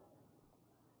desires.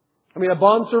 I mean, a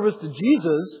bondservant to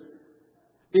Jesus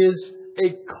is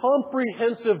a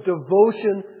comprehensive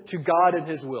devotion to God and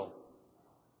His will.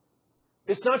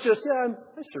 It's not just,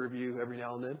 I serve you every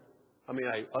now and then. I mean,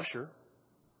 I usher,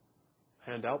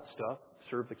 hand out stuff,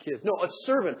 serve the kids. No, a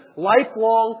servant,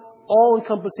 lifelong,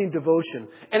 all-encompassing devotion.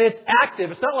 And it's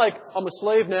active. It's not like I'm a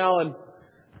slave now and,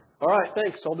 all right,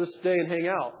 thanks, I'll just stay and hang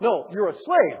out. No, you're a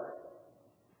slave.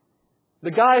 The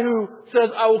guy who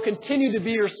says, I will continue to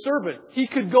be your servant, he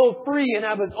could go free and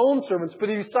have his own servants, but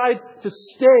he decides to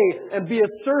stay and be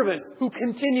a servant who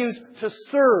continues to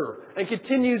serve and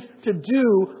continues to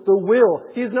do the will.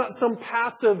 He is not some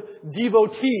passive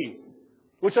devotee,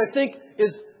 which I think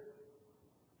is,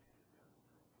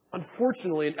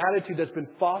 unfortunately, an attitude that's been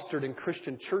fostered in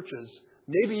Christian churches,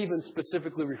 maybe even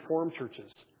specifically Reformed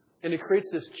churches. And it creates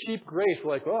this cheap grace.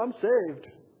 We're like, I'm saved.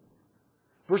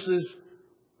 Versus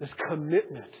this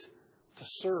commitment to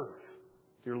serve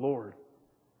your Lord.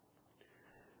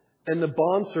 And the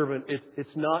bondservant,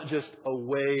 it's not just a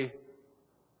way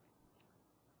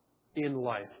in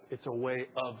life. It's a way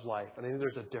of life. And I think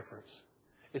there's a difference.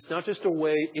 It's not just a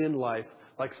way in life,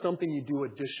 like something you do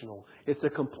additional. It's a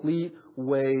complete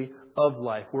way of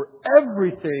life where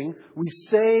everything we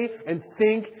say and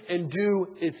think and do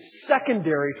is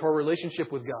secondary to our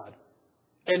relationship with God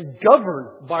and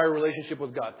governed by our relationship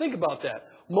with God. Think about that.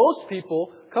 Most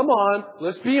people, come on,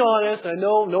 let's be honest. I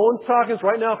know no one's talking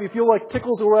right now. If you feel like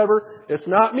tickles or whatever, it's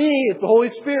not me. It's the Holy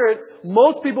Spirit.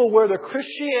 Most people wear their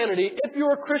Christianity, if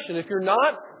you're a Christian. If you're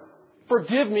not,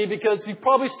 forgive me, because you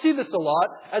probably see this a lot,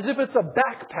 as if it's a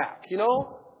backpack,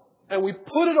 And we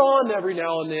put it on every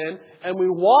now and then, and we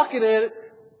walk in it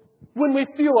when we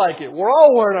feel like it. We're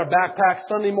all wearing our backpacks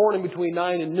Sunday morning between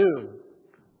 9 and noon.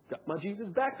 Got my Jesus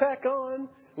backpack on.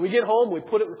 When we get home, we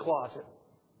put it in the closet.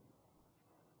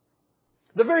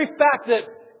 The very fact that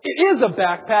it is a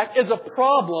backpack is a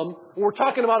problem when we're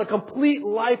talking about a complete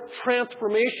life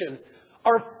transformation.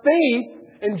 Our faith,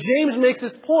 and James makes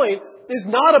this point, is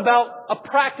not about a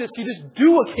practice you just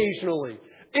do occasionally.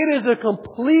 It is a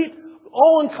complete,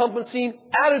 all-encompassing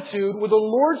attitude where the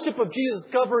Lordship of Jesus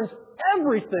governs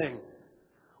everything.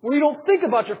 Where you don't think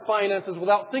about your finances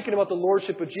without thinking about the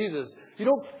Lordship of Jesus. You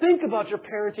don't think about your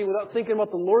parenting without thinking about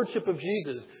the Lordship of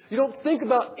Jesus. You don't think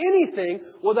about anything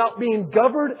without being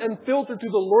governed and filtered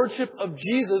through the Lordship of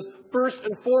Jesus first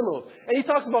and foremost. And he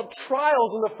talks about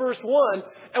trials in the first one,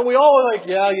 and we all are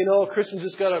like, Christians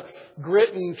just gotta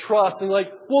grit and trust. And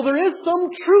there is some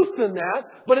truth in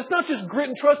that, but it's not just grit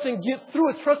and trust and get through.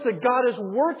 It's trust that God is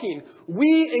working.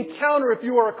 We encounter, if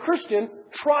you are a Christian,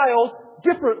 trials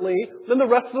differently than the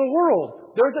rest of the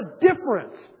world. There's a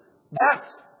difference. That's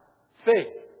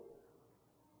faith.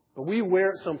 But we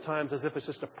wear it sometimes as if it's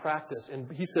just a practice. And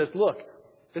he says, look,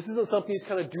 this isn't something you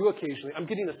kind of do occasionally. I'm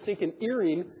getting a stinking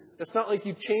earring It's not like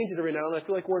you change it every now and then. I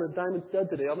feel like wearing a diamond stud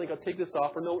today. I think I'll take this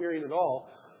off or no earring at all.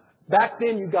 Back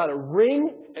then, you got a ring,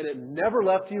 and it never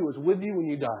left you. It was with you when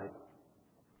you died.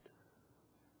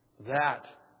 That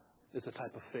is a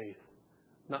type of faith.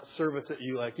 Not service that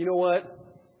you like, you know what,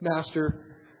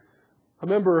 Master, I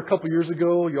remember a couple years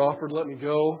ago you offered to let me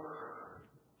go.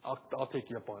 I'll take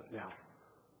you up on it now.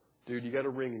 Dude, you got a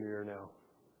ring in your ear now.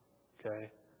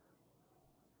 Okay?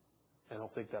 I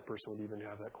don't think that person would even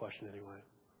have that question anyway.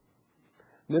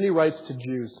 And then he writes to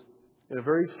Jews in a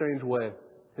very strange way,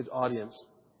 his audience.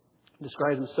 He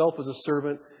describes himself as a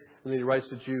servant, and then he writes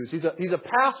to Jews. He's a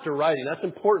pastor writing. That's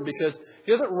important because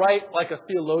he doesn't write like a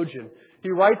theologian. He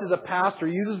writes as a pastor.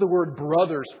 He uses the word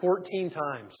brothers 14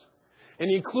 times. And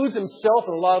he includes himself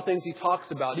in a lot of things he talks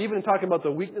about. Even in talking about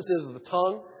the weaknesses of the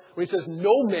tongue, when he says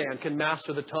no man can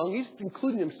master the tongue, he's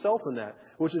including himself in that,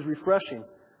 which is refreshing.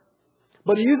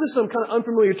 But he uses some kind of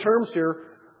unfamiliar terms here,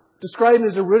 describing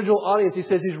his original audience. He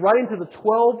says he's writing to the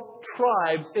 12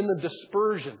 tribes in the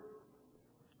dispersion.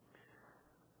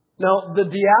 Now, the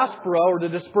diaspora, or the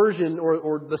dispersion,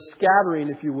 or the scattering,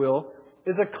 if you will,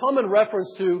 is a common reference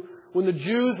to when the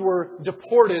Jews were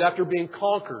deported after being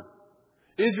conquered.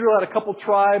 Israel had a couple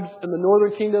tribes in the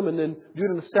northern kingdom and then Judah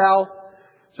in the south.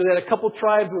 So they had a couple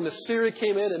tribes when Assyria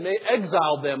came in and they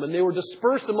exiled them and they were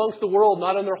dispersed amongst the world,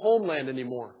 not in their homeland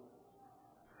anymore.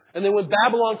 And then when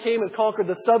Babylon came and conquered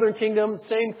the southern kingdom,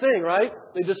 same thing, right?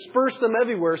 They dispersed them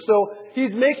everywhere. So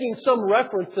he's making some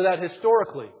reference to that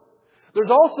historically.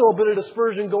 There's also a bit of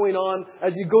dispersion going on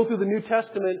as you go through the New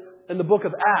Testament and the book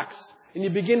of Acts. And you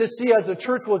begin to see as the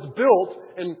church was built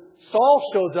and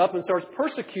Saul shows up and starts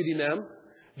persecuting them,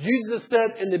 Jesus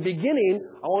said in the beginning,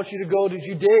 I want you to go to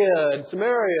Judea and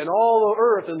Samaria and all the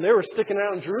earth. And they were sticking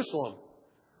out in Jerusalem.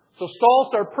 So Saul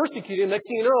started persecuting. Next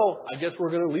thing you know, I guess we're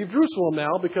going to leave Jerusalem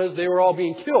now because they were all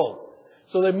being killed.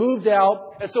 So they moved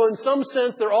out. And so in some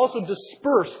sense, they're also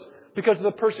dispersed because of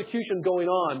the persecution going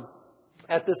on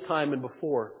at this time and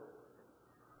before.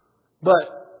 But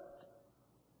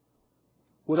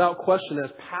without question,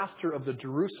 as pastor of the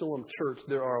Jerusalem church,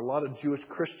 there are a lot of Jewish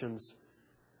Christians.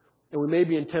 And we may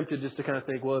be tempted just to kind of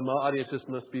think, well, my audience, this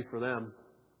must be for them.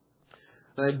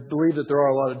 And I believe that there are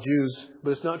a lot of Jews, but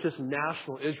it's not just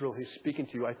national Israel he's speaking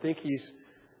to. I think he's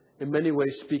in many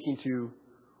ways speaking to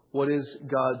what is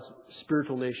God's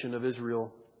spiritual nation of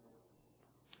Israel.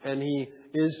 And he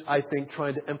is, I think,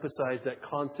 trying to emphasize that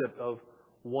concept of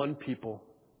one people,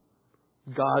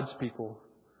 God's people,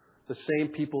 the same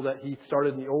people that he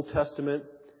started in the Old Testament,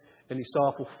 and he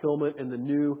saw fulfillment in the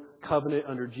new covenant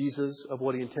under Jesus of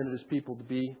what he intended his people to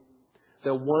be.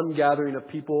 That one gathering of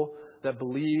people that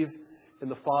believe in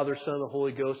the Father, Son, and the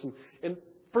Holy Ghost. And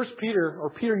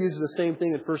Peter uses the same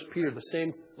thing in 1 Peter, the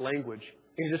same language.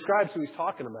 And he describes who he's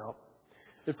talking about.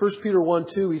 In 1 Peter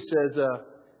 1:2, he says,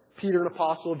 Peter, an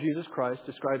apostle of Jesus Christ,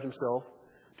 describes himself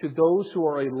to those who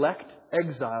are elect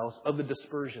exiles of the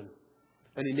dispersion.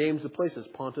 And he names the places,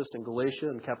 Pontus and Galatia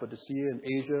and Cappadocia and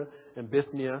Asia and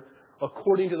Bithynia,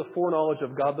 according to the foreknowledge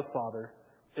of God the Father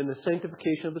and the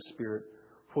sanctification of the Spirit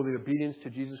for the obedience to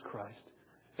Jesus Christ.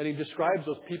 And he describes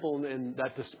those people in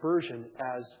that dispersion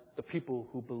as the people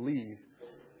who believe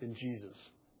in Jesus.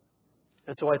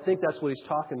 And so I think that's what he's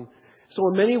talking. So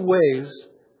in many ways,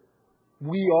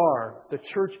 the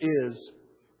church is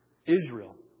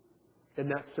Israel in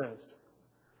that sense.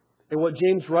 And what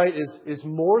James writes is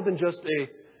more than just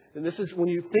and this is when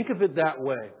you think of it that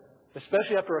way,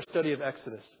 especially after our study of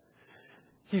Exodus,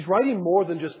 he's writing more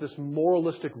than just this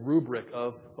moralistic rubric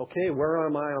of, okay, where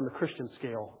am I on the Christian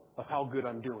scale of how good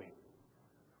I'm doing?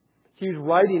 He's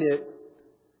writing it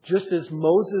just as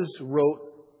Moses wrote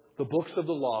the books of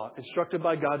the law, instructed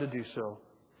by God to do so.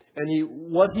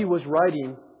 And what he was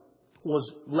writing was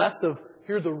less of,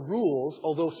 here are the rules,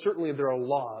 although certainly there are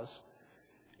laws.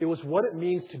 It was what it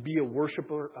means to be a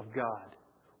worshiper of God.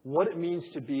 What it means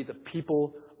to be the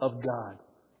people of God.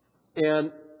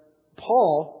 And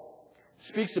Paul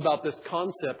speaks about this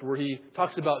concept where he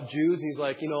talks about Jews. And he's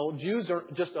like, Jews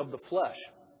aren't just of the flesh.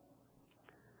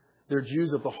 They're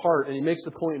Jews of the heart. And he makes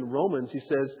the point in Romans. He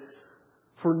says,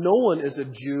 for no one is a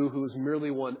Jew who is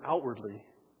merely one outwardly,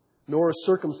 nor is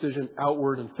circumcision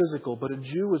outward and physical, but a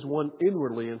Jew is one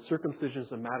inwardly, and circumcision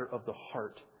is a matter of the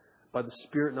heart, by the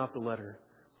Spirit, not the letter.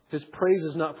 His praise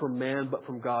is not from man, but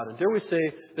from God. And dare we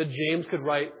say that James could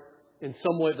write in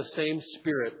some way the same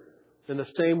spirit, in the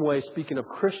same way, speaking of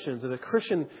Christians, that a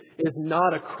Christian is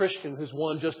not a Christian who's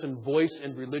one just in voice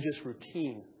and religious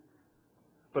routine,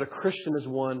 but a Christian is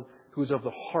one who's of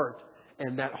the heart,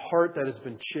 and that heart that has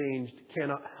been changed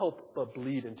cannot help but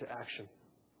bleed into action.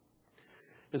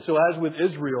 And so as with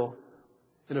Israel,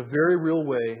 in a very real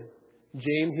way,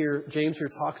 James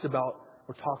here talks about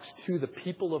or talks to the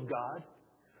people of God.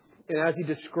 And as he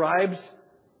describes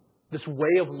this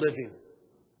way of living,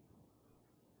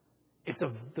 it's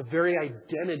the very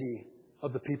identity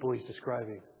of the people he's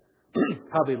describing.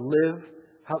 How they live,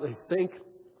 how they think,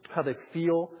 how they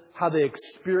feel, how they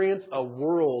experience a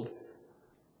world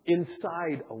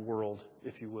inside a world,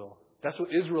 if you will. That's what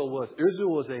Israel was.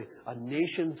 Israel was a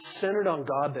nation centered on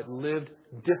God that lived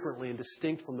differently and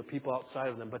distinct from the people outside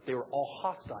of them, but they were all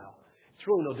hostile. It's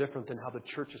really no different than how the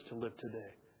church is to live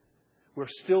today. We're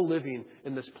still living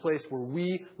in this place where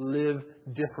we live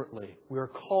differently. We are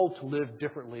called to live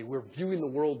differently. We're viewing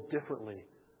the world differently.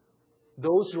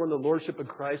 Those who are in the Lordship of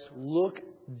Christ look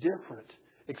different,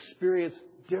 experience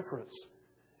difference,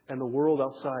 and the world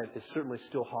outside is certainly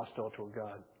still hostile toward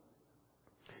God.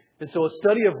 And so a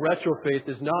study of retrofaith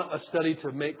is not a study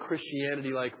to make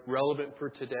Christianity relevant for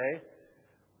today.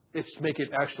 It's to make it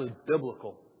actually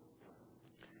biblical.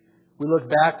 We look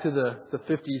back to the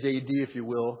 50s AD, if you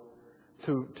will,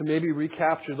 to maybe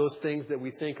recapture those things that we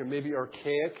think are maybe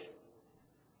archaic,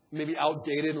 maybe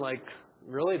outdated,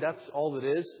 really, that's all it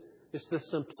is? It's the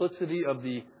simplicity of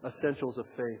the essentials of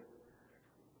faith.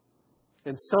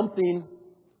 And something,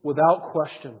 without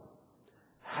question,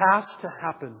 has to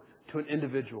happen to an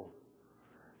individual.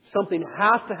 Something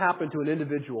has to happen to an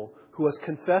individual who has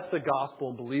confessed the gospel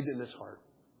and believed it in his heart.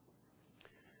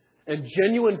 And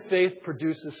genuine faith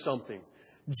produces something.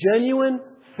 Genuine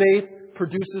faith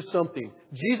produces something.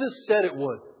 Jesus said it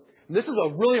would. And this is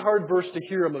a really hard verse to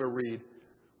hear I'm going to read.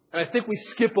 And I think we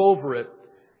skip over it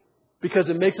because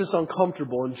it makes us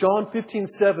uncomfortable. In John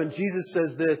 15:7, Jesus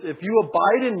says this, "If you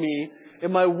abide in me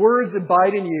and my words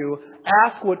abide in you,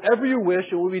 ask whatever you wish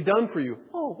and it will be done for you."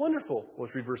 Oh, wonderful.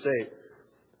 Let's read verse 8.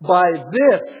 "By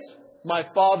this my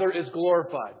Father is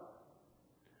glorified.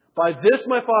 By this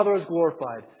my Father is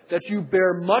glorified, that you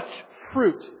bear much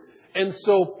fruit and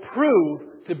so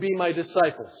prove to be my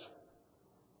disciples."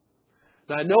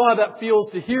 Now I know how that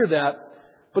feels to hear that,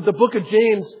 but the book of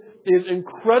James is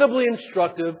incredibly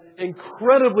instructive,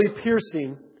 incredibly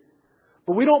piercing.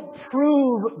 But we don't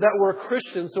prove that we're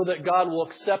Christians so that God will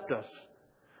accept us.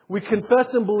 We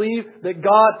confess and believe that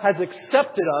God has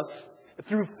accepted us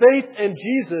through faith in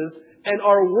Jesus, and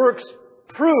our works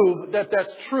prove that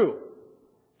that's true.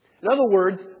 In other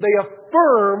words, they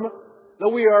affirm that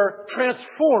we are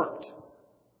transformed.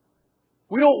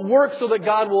 We don't work so that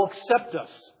God will accept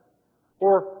us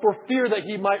or for fear that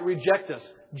He might reject us.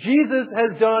 Jesus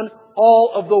has done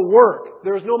all of the work.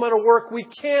 There is no amount of work we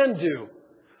can do.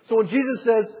 So when Jesus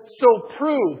says, "So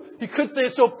prove," He could say,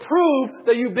 "So prove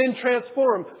that you've been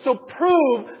transformed. So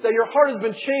prove that your heart has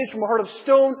been changed from a heart of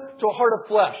stone to a heart of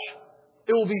flesh.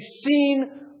 It will be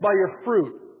seen by your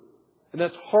fruit." And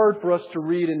that's hard for us to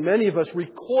read, and many of us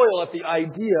recoil at the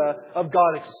idea of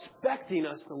God expecting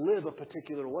us to live a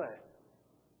particular way.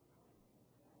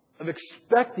 Of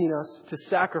expecting us to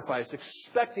sacrifice,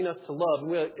 expecting us to love.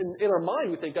 And in our mind,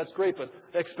 we think that's great, but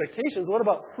expectations, what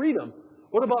about freedom?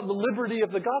 What about the liberty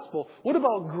of the gospel? What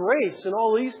about grace and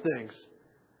all these things?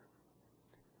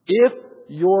 If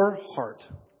your heart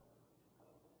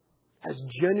has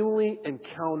genuinely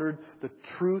encountered the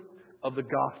truth of the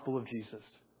gospel of Jesus,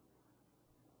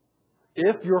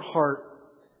 if your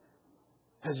heart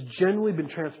has genuinely been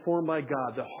transformed by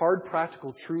God, the hard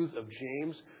practical truths of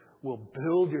James will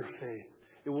build your faith.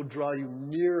 It will draw you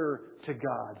nearer to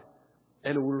God.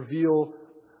 And it will reveal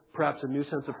perhaps a new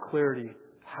sense of clarity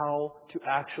how to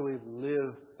actually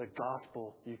live the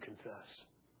gospel you confess.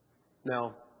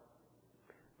 Now,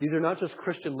 these are not just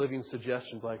Christian living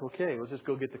suggestions like, okay, let's just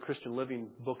go get the Christian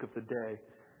living book of the day.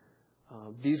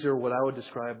 These are what I would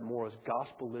describe more as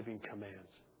gospel living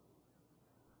commands.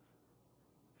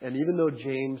 And even though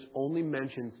James only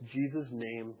mentions Jesus'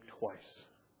 name twice,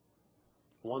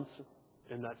 once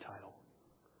in that title,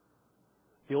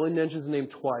 he only mentions his name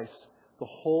twice, the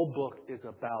whole book is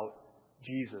about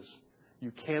Jesus.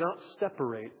 You cannot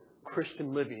separate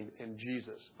Christian living and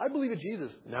Jesus. I believe in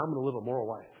Jesus. Now I'm going to live a moral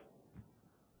life.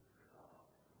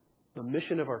 The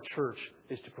mission of our church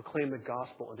is to proclaim the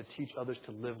gospel and to teach others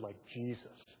to live like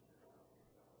Jesus.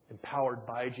 Empowered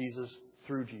by Jesus,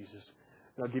 through Jesus.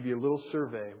 And I'll give you a little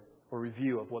survey or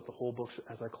review of what the whole book,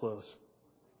 as I close,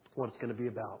 what it's going to be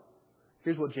about.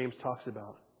 Here's what James talks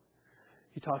about.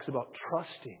 He talks about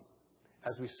trusting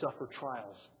as we suffer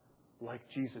trials like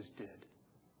Jesus did.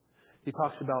 He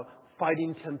talks about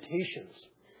fighting temptations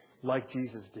like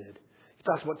Jesus did. He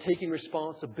talks about taking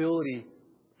responsibility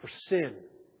for sin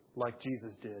like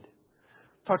Jesus did.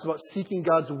 He talks about seeking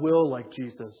God's will like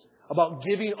Jesus. About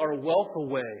giving our wealth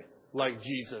away like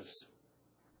Jesus.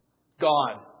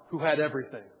 God, who had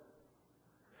everything.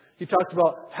 He talks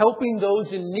about helping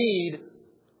those in need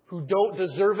who don't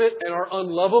deserve it and are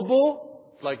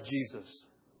unlovable, like Jesus.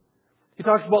 He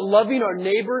talks about loving our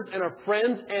neighbors and our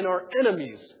friends and our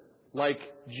enemies, like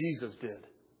Jesus did.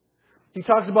 He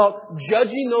talks about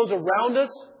judging those around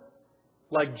us,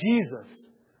 like Jesus.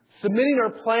 Submitting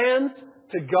our plans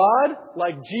to God,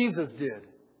 like Jesus did.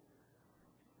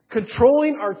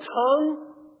 Controlling our tongue,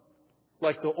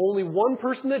 like the only one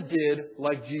person that did,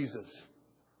 like Jesus.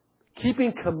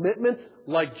 Keeping commitments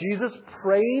like Jesus,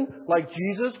 praying like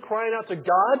Jesus, crying out to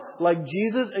God like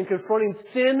Jesus, and confronting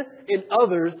sin in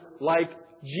others like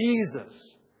Jesus.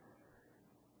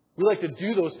 We like to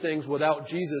do those things without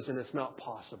Jesus, and it's not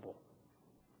possible.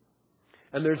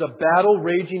 And there's a battle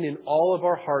raging in all of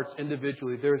our hearts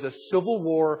individually. There's a civil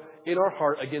war in our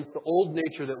heart against the old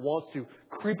nature that wants to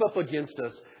creep up against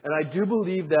us. And I do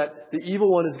believe that the evil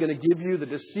one is going to give you, the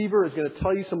deceiver is going to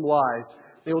tell you some lies.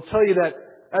 They will tell you that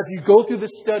as you go through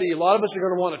this study, a lot of us are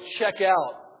going to want to check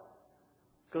out.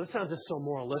 Because it sounds just so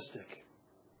moralistic.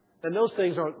 And those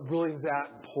things aren't really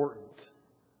that important.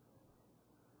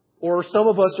 Or some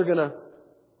of us are going to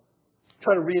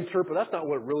try to reinterpret. That's not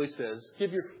what it really says.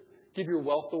 Give your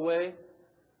wealth away.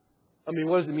 I mean,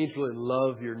 what does it mean to really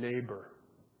love your neighbor?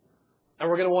 And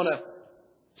we're going to want to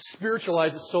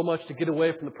spiritualize it so much to get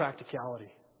away from the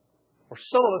practicality. Or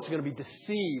some of us are going to be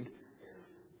deceived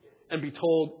and be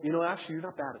told, actually, you're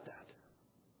not bad at that.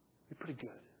 You're pretty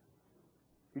good.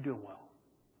 You're doing well.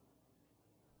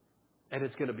 And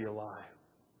it's going to be a lie.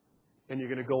 And you're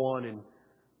going to go on in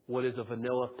what is a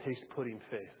vanilla paste pudding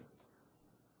faith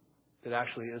that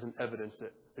actually isn't evidence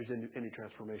that there's any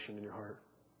transformation in your heart.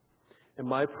 And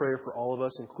my prayer for all of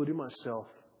us, including myself,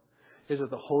 is that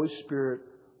the Holy Spirit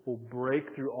will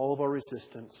break through all of our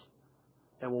resistance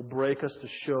and will break us to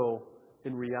show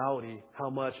in reality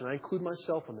how much, and I include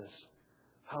myself in this,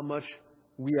 how much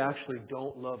we actually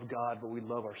don't love God, but we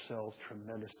love ourselves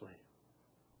tremendously.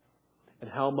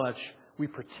 And how much we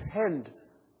pretend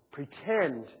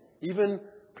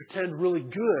really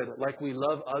good, like we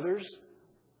love others,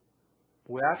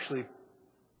 but we actually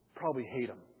probably hate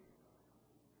them.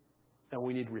 And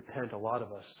we need to repent, a lot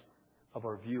of us, of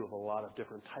our view of a lot of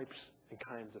different types and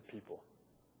kinds of people.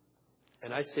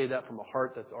 And I say that from a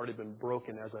heart that's already been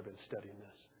broken as I've been studying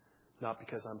this. Not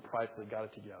because I'm pridefully got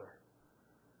it together.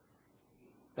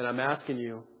 And I'm asking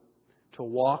you to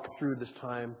walk through this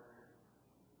time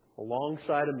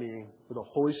alongside of me where the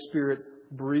Holy Spirit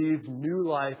breathed new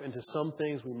life into some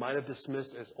things we might have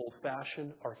dismissed as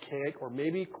old-fashioned, archaic, or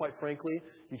maybe, quite frankly,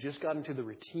 you just got into the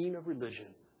routine of religion.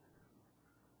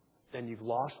 And you've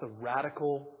lost the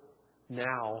radical,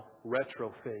 now,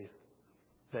 retro faith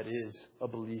that is a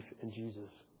belief in Jesus.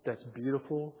 That's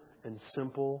beautiful and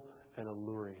simple and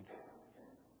alluring.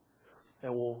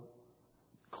 And we'll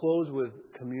close with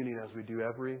communion as we do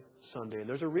every Sunday. And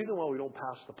there's a reason why we don't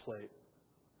pass the plate.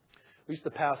 We used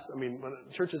to pass, when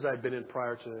churches I'd been in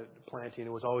prior to planting,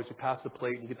 it was always you pass the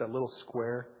plate and you get that little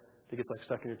square that gets like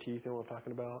stuck in your teeth. You know what I'm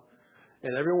talking about?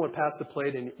 And everyone would pass the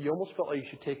plate and you almost felt like you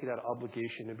should take it out of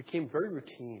obligation. It became very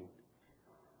routine.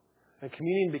 And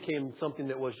communion became something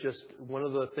that was just one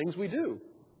of the things we do.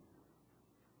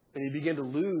 And you begin to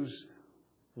lose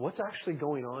what's actually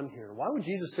going on here. Why would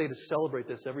Jesus say to celebrate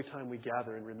this every time we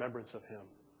gather in remembrance of Him?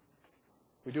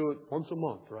 We do it once a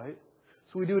month, right?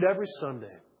 So we do it every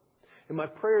Sunday. And my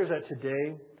prayer is that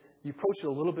today you approach it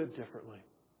a little bit differently.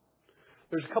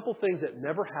 There's a couple things that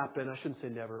never happen. I shouldn't say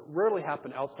never. Rarely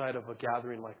happen outside of a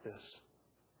gathering like this.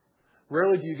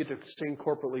 Rarely do you get to sing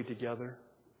corporately together.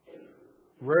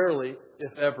 Rarely,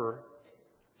 if ever,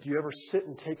 do you ever sit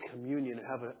and take communion and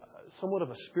have somewhat of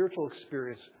a spiritual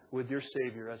experience with your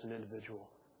Savior as an individual.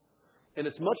 And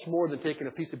it's much more than taking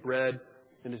a piece of bread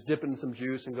and just dipping in some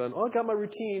juice and going, I got my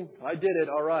routine. I did it.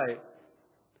 All right.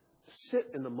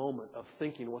 Sit in the moment of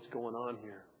thinking what's going on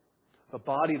here. A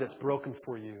body that's broken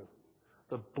for you.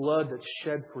 The blood that's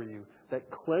shed for you. That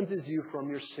cleanses you from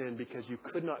your sin because you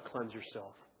could not cleanse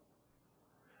yourself.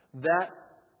 That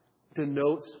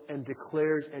denotes and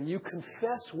declares, and you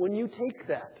confess when you take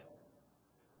that,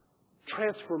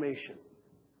 transformation.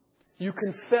 You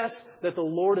confess that the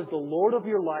Lord is the Lord of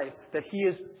your life, that He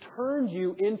has turned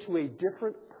you into a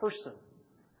different person,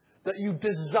 that you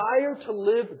desire to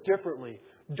live differently.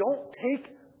 Don't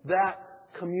take that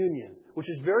communion, which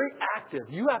is very active.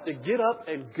 You have to get up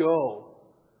and go.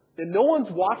 And no one's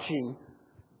watching,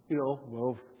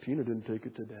 well, Tina didn't take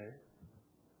it today.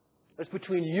 That's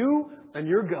between you and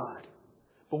your God.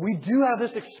 But we do have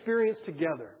this experience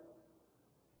together.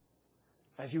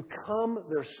 As you come,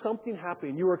 there's something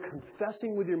happening. You are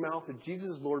confessing with your mouth that Jesus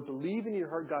is Lord, believe in your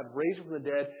heart God raised Him from the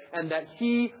dead, and that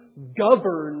He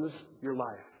governs your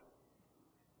life.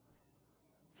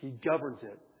 He governs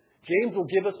it. James will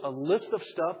give us a list of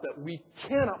stuff that we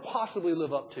cannot possibly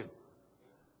live up to.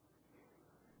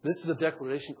 This is a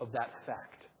declaration of that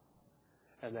fact.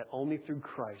 And that only through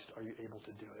Christ are you able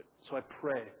to do it. So I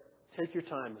pray, take your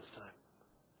time this time.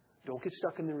 Don't get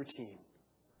stuck in the routine.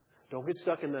 Don't get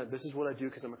stuck in that this is what I do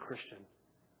because I'm a Christian.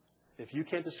 If you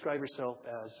can't describe yourself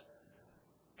as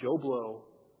Joe Blow,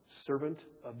 servant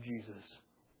of Jesus,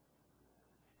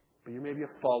 but you may be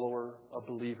a follower, a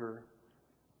believer,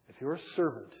 if you're a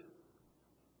servant,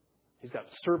 He's got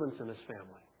servants in His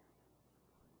family.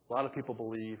 A lot of people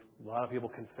believe, a lot of people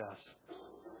confess,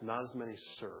 not as many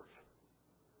serve.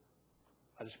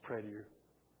 I just pray to you,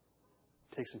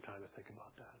 take some time to think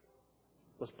about that.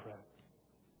 Let's pray.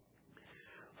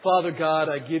 Father God,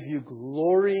 I give you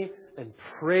glory and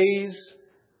praise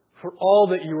for all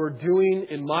that you are doing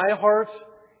in my heart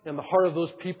and the heart of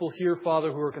those people here,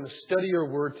 Father, who are going to study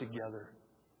your word together.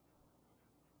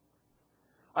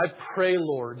 I pray,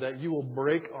 Lord, that you will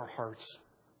break our hearts,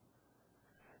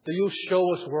 that you'll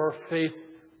show us where our faith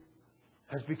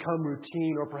has become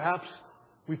routine, or perhaps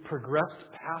we've progressed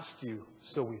past you,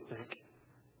 so we think.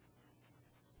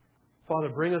 Father,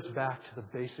 bring us back to the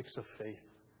basics of faith,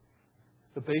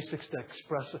 the basics that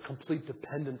express a complete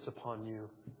dependence upon you,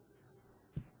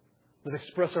 that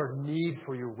express our need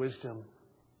for your wisdom,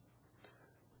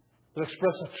 that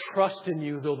express a trust in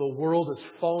you though the world is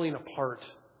falling apart,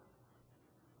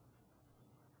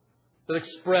 that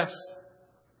express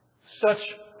such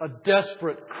a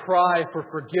desperate cry for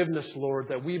forgiveness, Lord,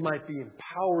 that we might be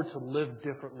empowered to live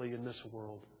differently in this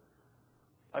world.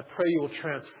 I pray you will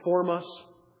transform us,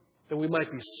 that we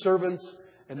might be servants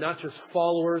and not just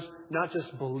followers, not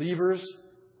just believers,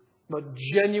 but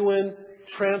genuine,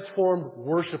 transformed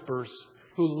worshipers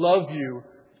who love you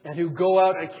and who go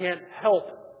out and can't help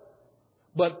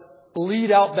but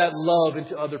bleed out that love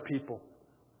into other people.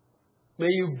 May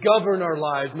you govern our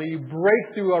lives. May you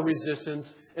break through our resistance.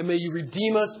 And may you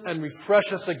redeem us and refresh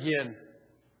us again.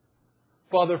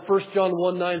 Father, 1 John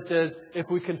 1:9 says, if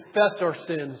we confess our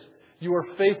sins, you are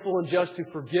faithful and just to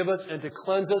forgive us and to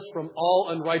cleanse us from all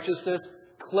unrighteousness.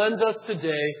 Cleanse us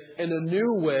today in a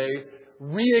new way.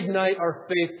 Reignite our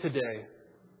faith today.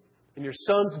 In your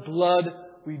Son's blood,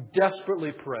 we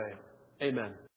desperately pray. Amen.